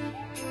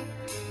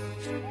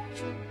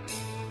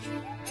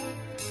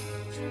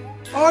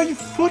 Are you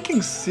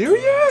fucking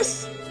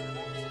serious?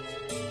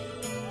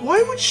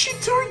 Why would she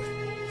turn?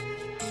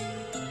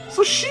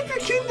 So she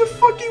became the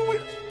fucking...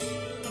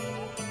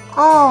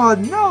 Oh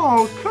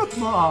no,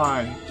 come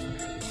on.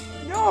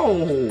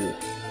 No.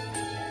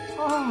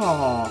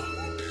 Oh.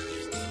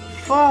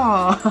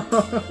 Fuck.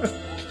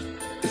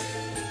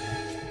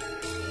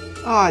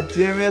 Ah,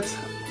 damn it.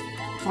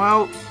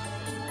 Well.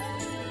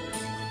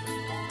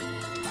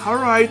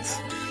 Alright.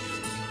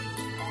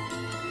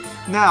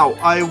 Now,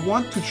 I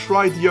want to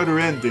try the other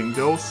ending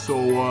though, so,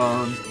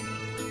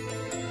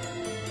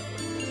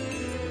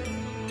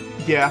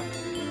 yeah.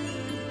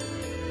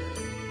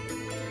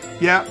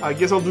 Yeah, I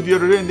guess I'll do the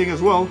other ending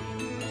as well.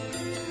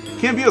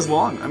 Can't be as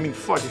long. I mean,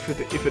 fuck,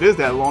 if it is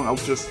that long, I'll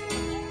just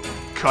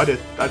cut it.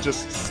 I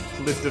just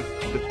split the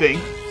thing.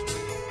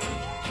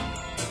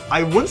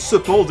 I wouldn't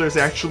suppose there's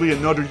actually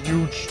another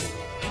huge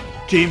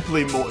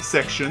gameplay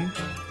section.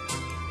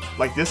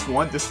 Like this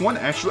one. This one,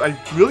 actually, I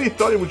really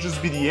thought it would just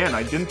be the end.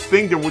 I didn't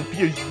think there would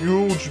be a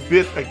huge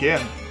bit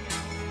again.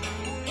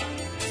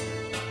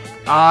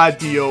 Ah,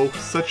 Dio.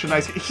 Such a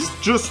nice... He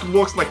just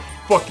looks like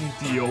fucking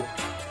Dio.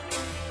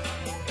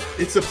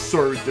 It's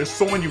absurd. There's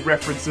so many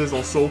references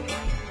also.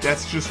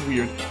 That's just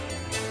weird.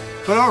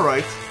 But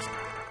alright.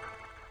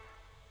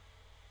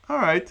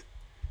 Alright.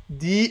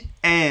 The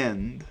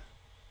end.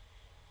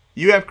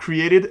 You have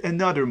created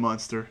another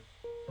monster.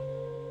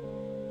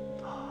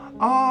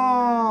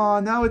 Ah,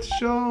 now it's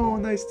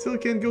shown. I still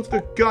can't go to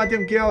the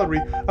goddamn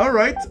gallery.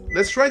 Alright,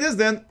 let's try this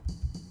then.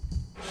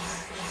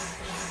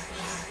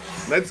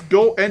 Let's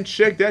go and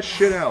check that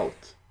shit out.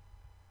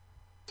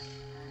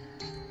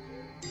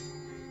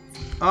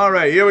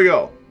 Alright, here we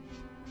go.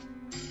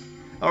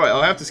 Alright,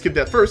 I'll have to skip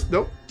that first.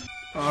 Nope.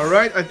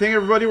 Alright, I think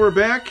everybody we're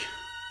back.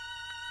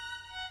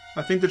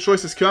 I think the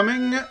choice is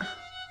coming.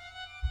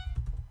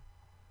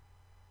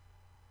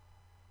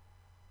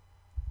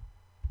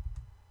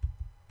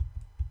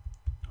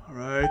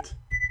 Alright.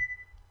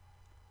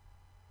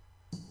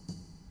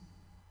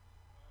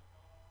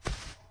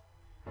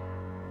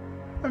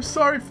 I'm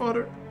sorry,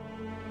 Father.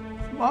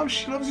 Mom,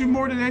 she loves you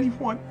more than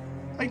anyone.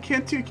 I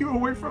can't take you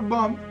away from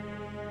Mom.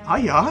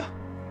 Aya?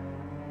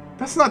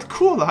 That's not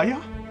cool,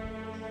 Aya.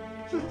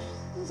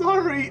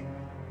 Sorry.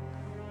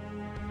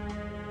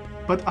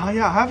 But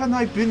Aya, haven't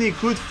I been a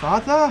good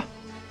father?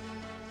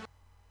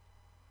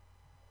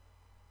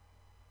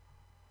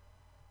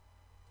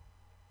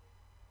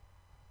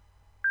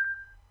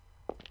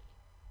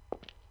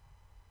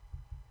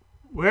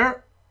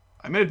 Where?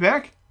 I made it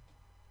back?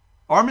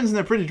 Armin's in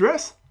a pretty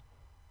dress?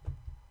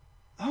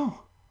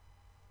 Oh.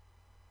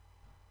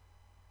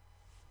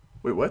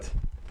 Wait, what?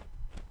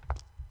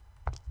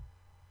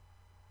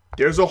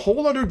 There's a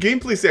whole other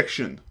gameplay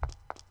section.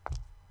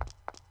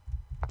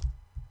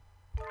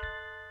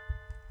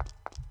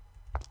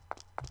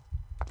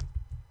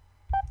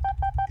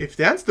 If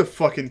that's the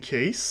fucking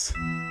case...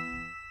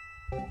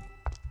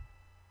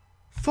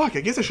 Fuck,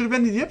 I guess I should have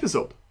ended the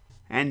episode.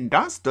 And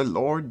thus the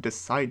Lord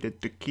decided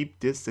to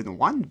keep this in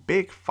one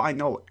big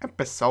final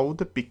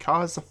episode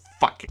because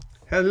fuck it.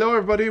 Hello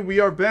everybody, we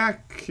are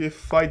back.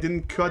 If I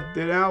didn't cut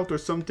that out or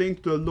something,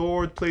 the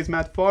Lord plays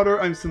Matt Fodder,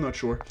 I'm still not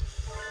sure.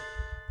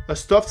 A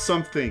stuffed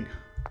something.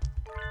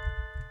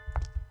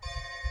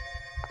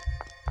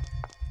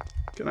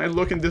 Can I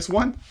look in this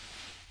one?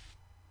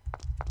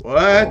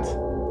 What?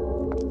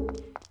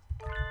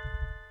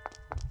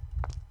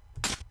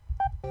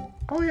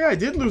 Oh yeah, I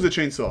did lose a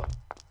chainsaw.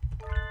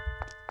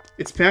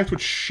 It's packed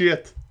with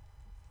shit.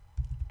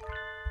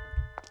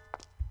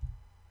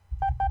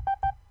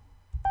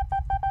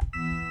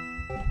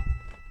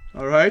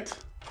 Alright.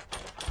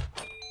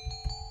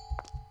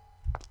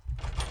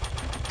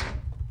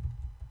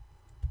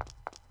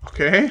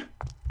 Okay.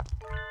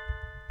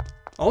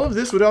 All of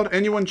this without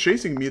anyone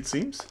chasing me, it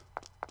seems.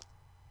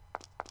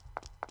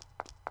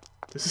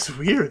 This is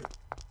weird.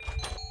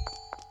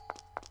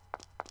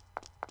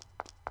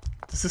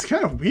 This is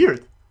kind of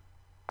weird.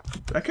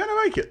 But I kind of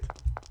like it.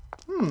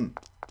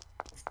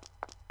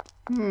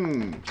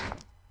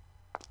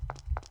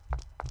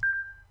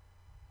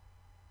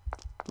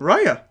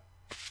 Raya.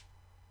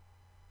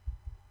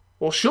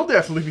 Well, she'll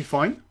definitely be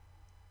fine.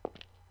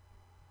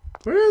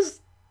 Where is...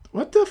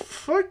 What the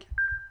fuck?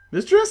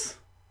 Mistress?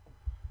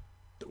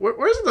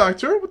 Where's the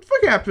doctor? What the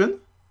fuck happened?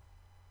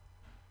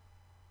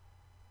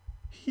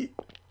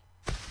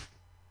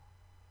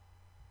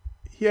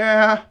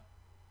 Yeah.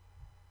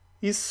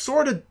 He's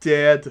sort of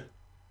dead.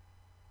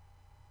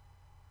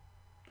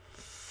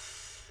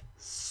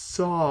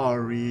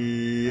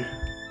 Sorry.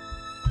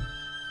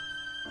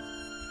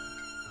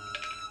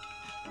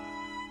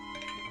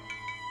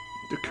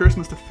 The curse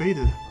must have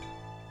faded,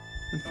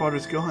 and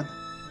Father's gone.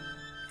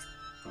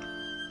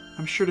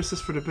 I'm sure this is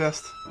for the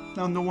best.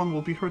 Now no one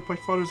will be hurt by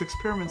Father's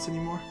experiments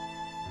anymore.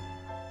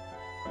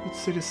 You'd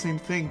say the same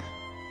thing,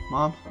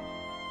 Mom.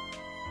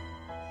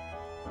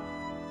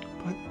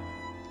 But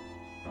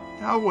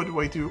now what do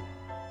I do?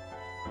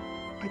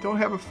 I don't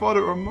have a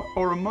father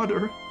or a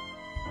mother.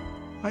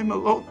 I'm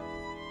alone.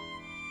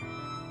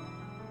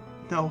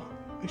 No,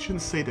 I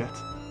shouldn't say that.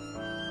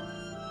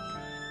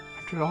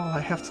 After all,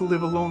 I have to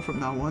live alone from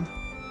now on.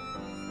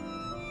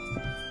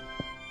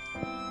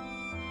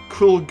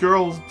 Cool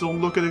girls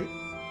don't look at it.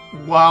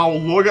 Wow,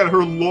 look at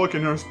her look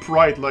and her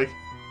sprite like...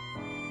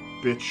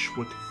 Bitch,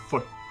 what the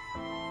fuck?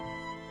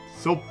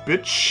 So,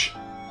 bitch,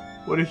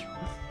 what are you...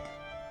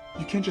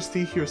 You can't just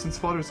stay here since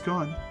Father's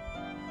gone.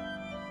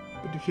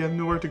 But if you have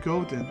nowhere to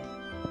go, then...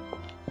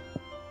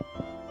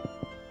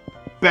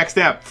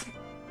 Backstab!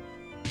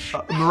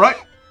 Am I right?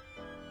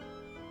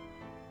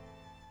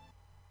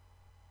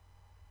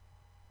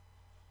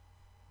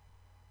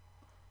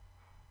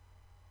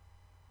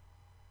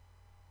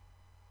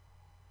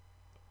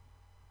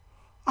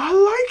 I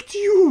liked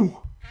you!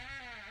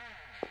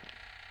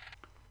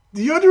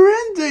 The other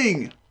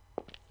ending!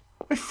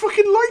 I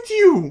fucking liked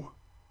you!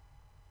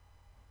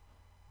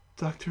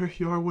 Doctor,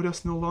 you are with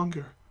us no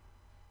longer.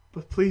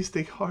 But please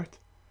take heart.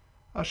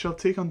 I shall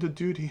take on the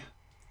duty.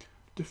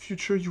 The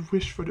future you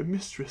wish for the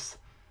mistress.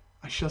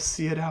 I shall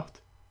see it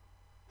out.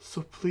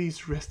 So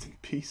please rest in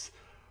peace.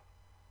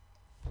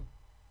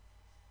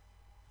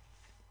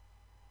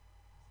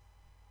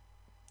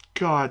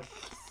 God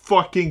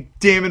fucking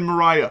damn it,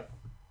 Mariah.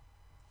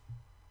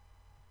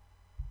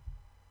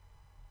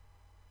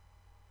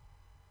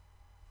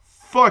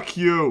 Fuck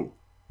you.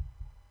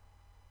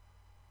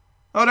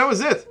 Oh, that was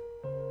it.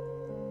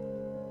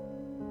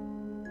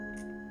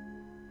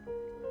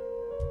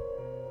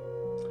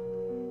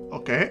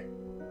 Okay.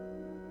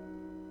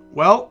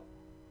 Well,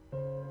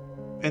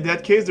 in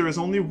that case, there is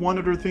only one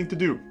other thing to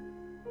do.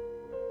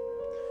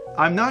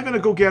 I'm not gonna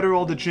go gather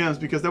all the gems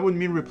because that would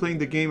mean replaying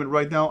the game, and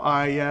right now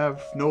I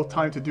have no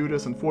time to do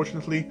this,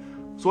 unfortunately.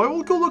 So I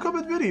will go look up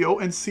that video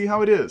and see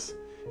how it is.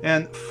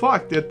 And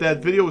fuck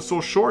that video is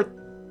so short.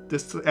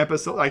 This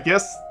episode, I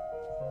guess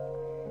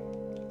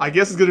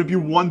it's gonna be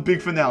one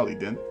big finale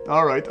then.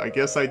 Alright, I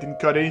guess I didn't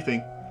cut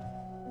anything.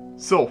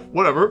 So,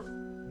 whatever.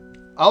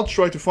 I'll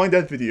try to find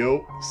that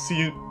video. See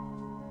you...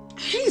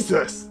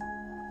 Jesus!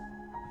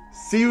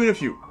 See you in a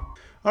few.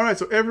 Alright,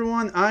 so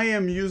everyone, I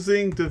am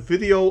using the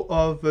video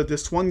of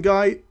this one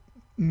guy,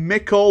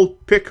 Mickle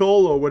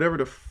Pickle, or whatever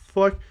the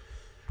fuck.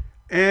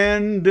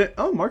 And,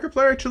 oh,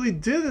 Markiplier actually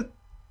did a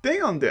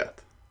thing on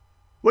that.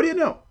 What do you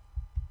know?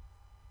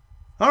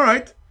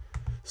 Alright.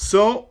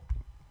 So,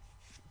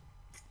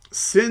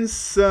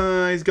 since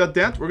he's got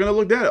that, we're gonna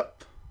look that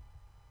up.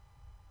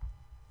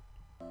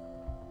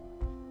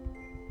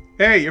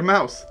 Hey, your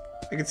mouse.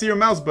 I can see your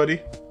mouse,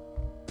 buddy.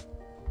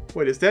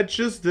 Wait, is that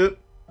just the...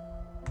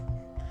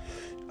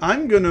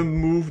 I'm gonna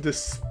move the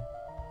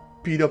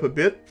speed up a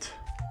bit.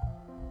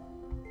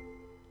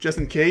 Just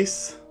in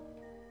case.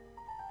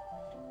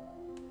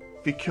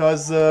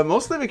 Because,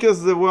 mostly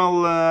because,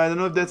 well, I don't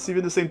know if that's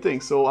even the same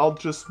thing. So I'll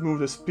just move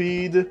the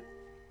speed.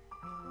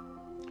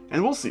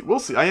 And we'll see, we'll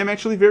see. I am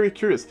actually very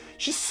curious.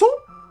 She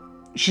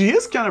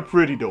is kind of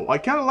pretty though. I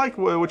kind of like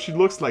what she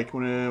looks like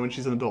when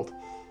she's an adult.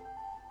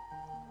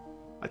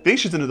 I think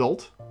she's an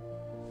adult.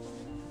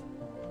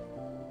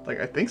 Like,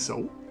 I think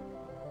so.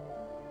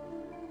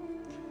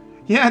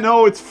 Yeah,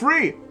 no, it's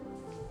free.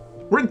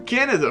 We're in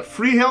Canada.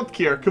 Free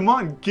healthcare. Come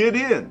on, get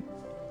in.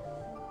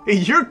 Hey,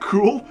 you're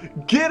cool.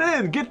 Get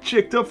in. Get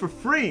checked up for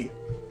free.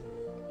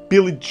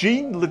 Billie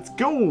Jean, let's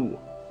go.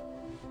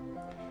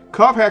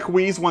 Cop hack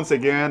wheeze once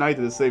again. I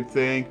did the same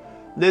thing.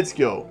 Let's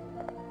go.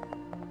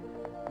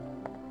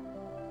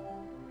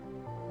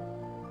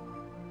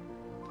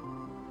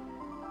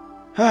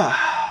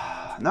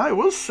 Now I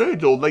will say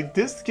though, like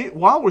this game,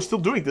 while we're still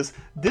doing this,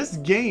 this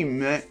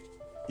game,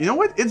 you know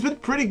what? It's been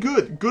pretty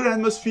good. Good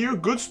atmosphere,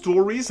 good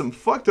story, some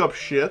fucked up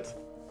shit.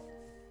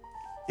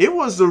 It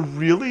was a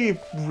really,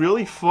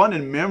 really fun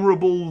and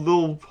memorable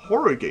little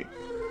horror game.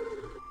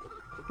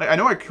 Like, I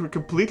know I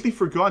completely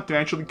forgot to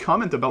actually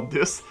comment about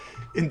this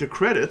in the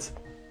credits,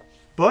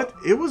 but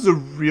it was a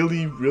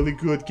really, really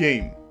good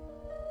game.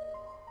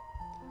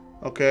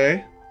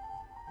 Okay.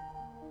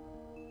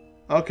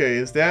 Okay,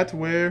 is that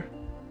where...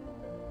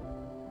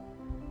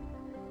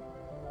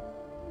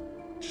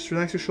 Just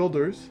relax your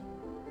shoulders.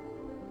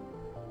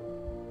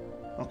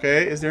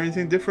 Okay, is there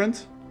anything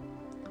different?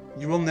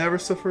 You will never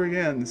suffer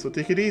again, so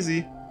take it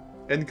easy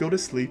and go to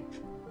sleep.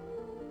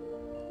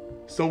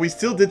 So we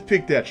still did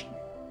pick that.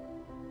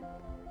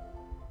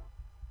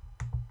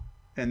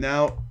 And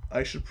now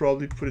I should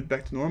probably put it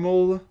back to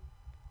normal.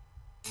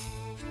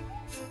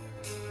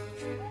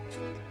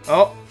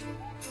 Oh,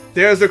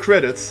 there's the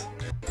credits.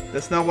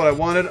 That's not what I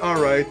wanted.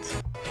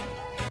 Alright.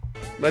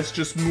 Let's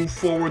just move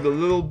forward a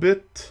little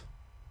bit.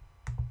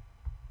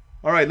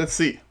 Alright, let's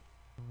see.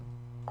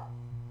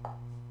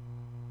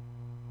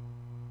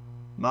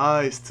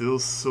 My, still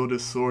so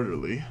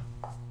disorderly.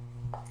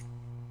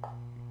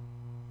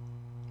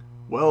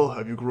 Well,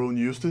 have you grown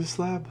used to this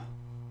lab?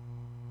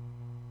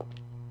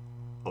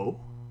 Oh?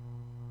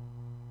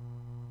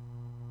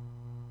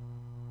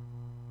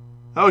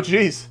 Oh,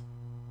 jeez.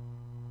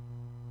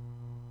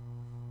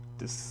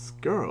 This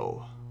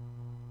girl.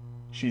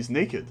 She's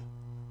naked.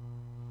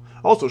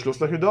 Also, she looks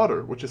like her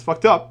daughter, which is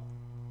fucked up.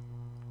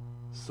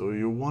 So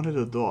you wanted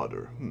a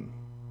daughter,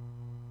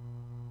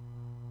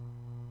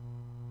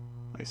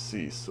 I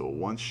see, so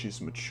once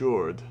she's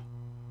matured...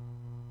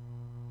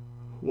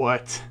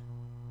 What?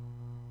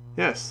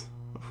 Yes,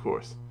 of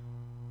course.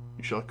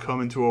 You shall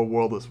come into our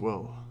world as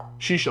well.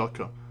 She shall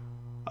come.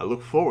 I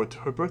look forward to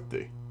her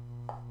birthday.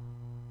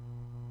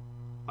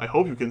 I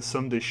hope you can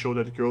someday show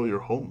that girl your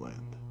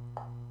homeland.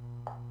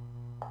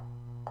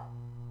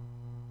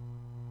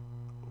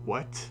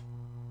 What?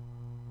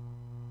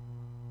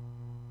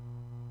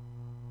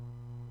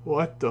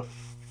 What the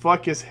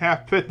fuck is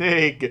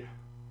happening?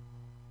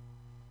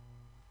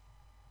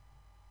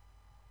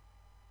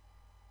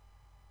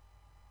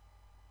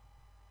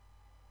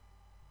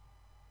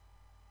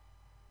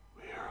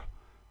 We're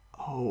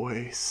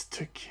always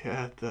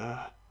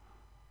together.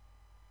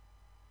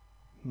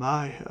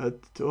 My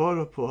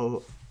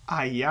adorable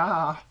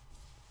Aya.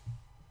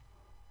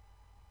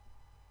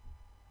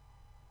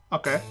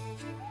 Okay.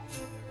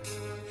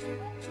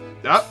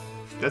 Yep,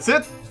 that's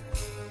it.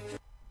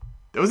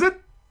 That was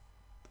it.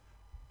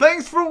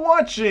 Thanks for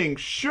watching.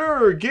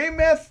 Sure, Game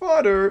Math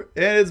Fodder,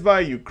 and it's by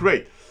you.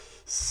 Great.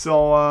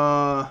 So,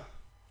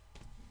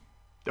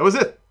 that was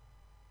it.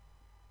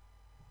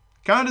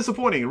 Kind of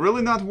disappointing.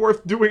 Really not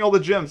worth doing all the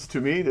gems to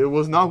me. It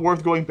was not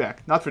worth going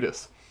back. Not for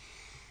this.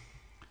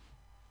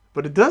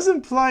 But it does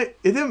imply...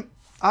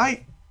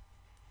 I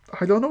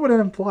don't know what that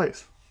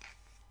implies.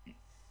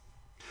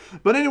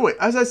 But anyway,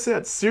 as I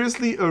said,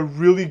 seriously a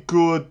really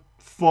good,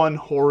 fun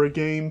horror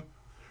game.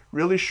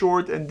 Really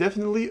short and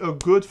definitely a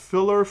good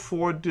filler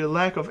for the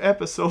lack of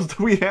episodes that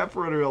we have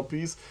for other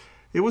LPs.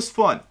 It was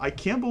fun. I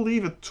can't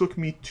believe it took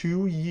me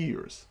 2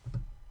 years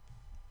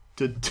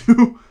to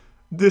do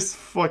this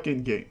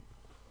fucking game.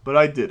 But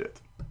I did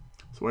it.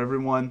 So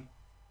everyone,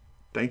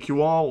 thank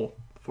you all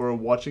for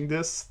watching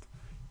this.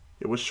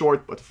 It was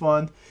short but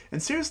fun.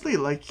 And seriously,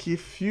 like,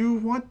 if you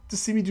want to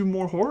see me do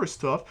more horror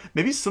stuff,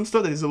 maybe some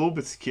stuff that is a little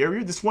bit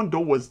scarier. This one, though,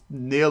 was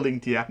nailing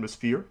the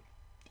atmosphere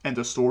and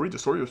the story. The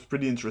story was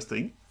pretty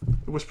interesting.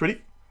 It was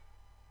pretty...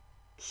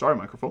 Sorry,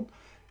 microphone.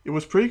 It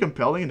was pretty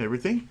compelling and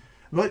everything.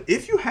 But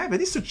if you have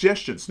any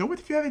suggestions, know what,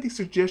 if you have any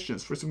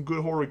suggestions for some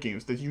good horror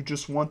games that you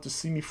just want to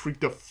see me freak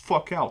the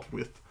fuck out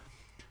with,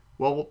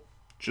 well,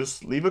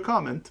 just leave a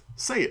comment.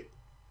 Say it.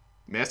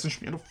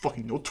 Message me. I don't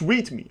fucking know.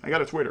 Tweet me. I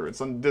got a Twitter.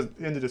 It's in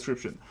the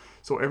description.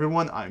 So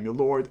everyone, I'm your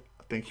lord.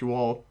 Thank you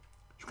all.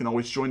 You can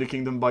always join the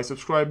kingdom by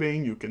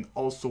subscribing. You can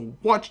also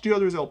watch the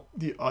other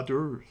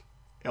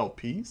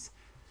LPs.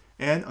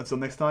 And until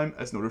next time,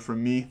 as noted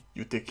from me,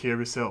 you take care of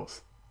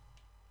yourselves.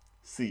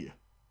 See ya.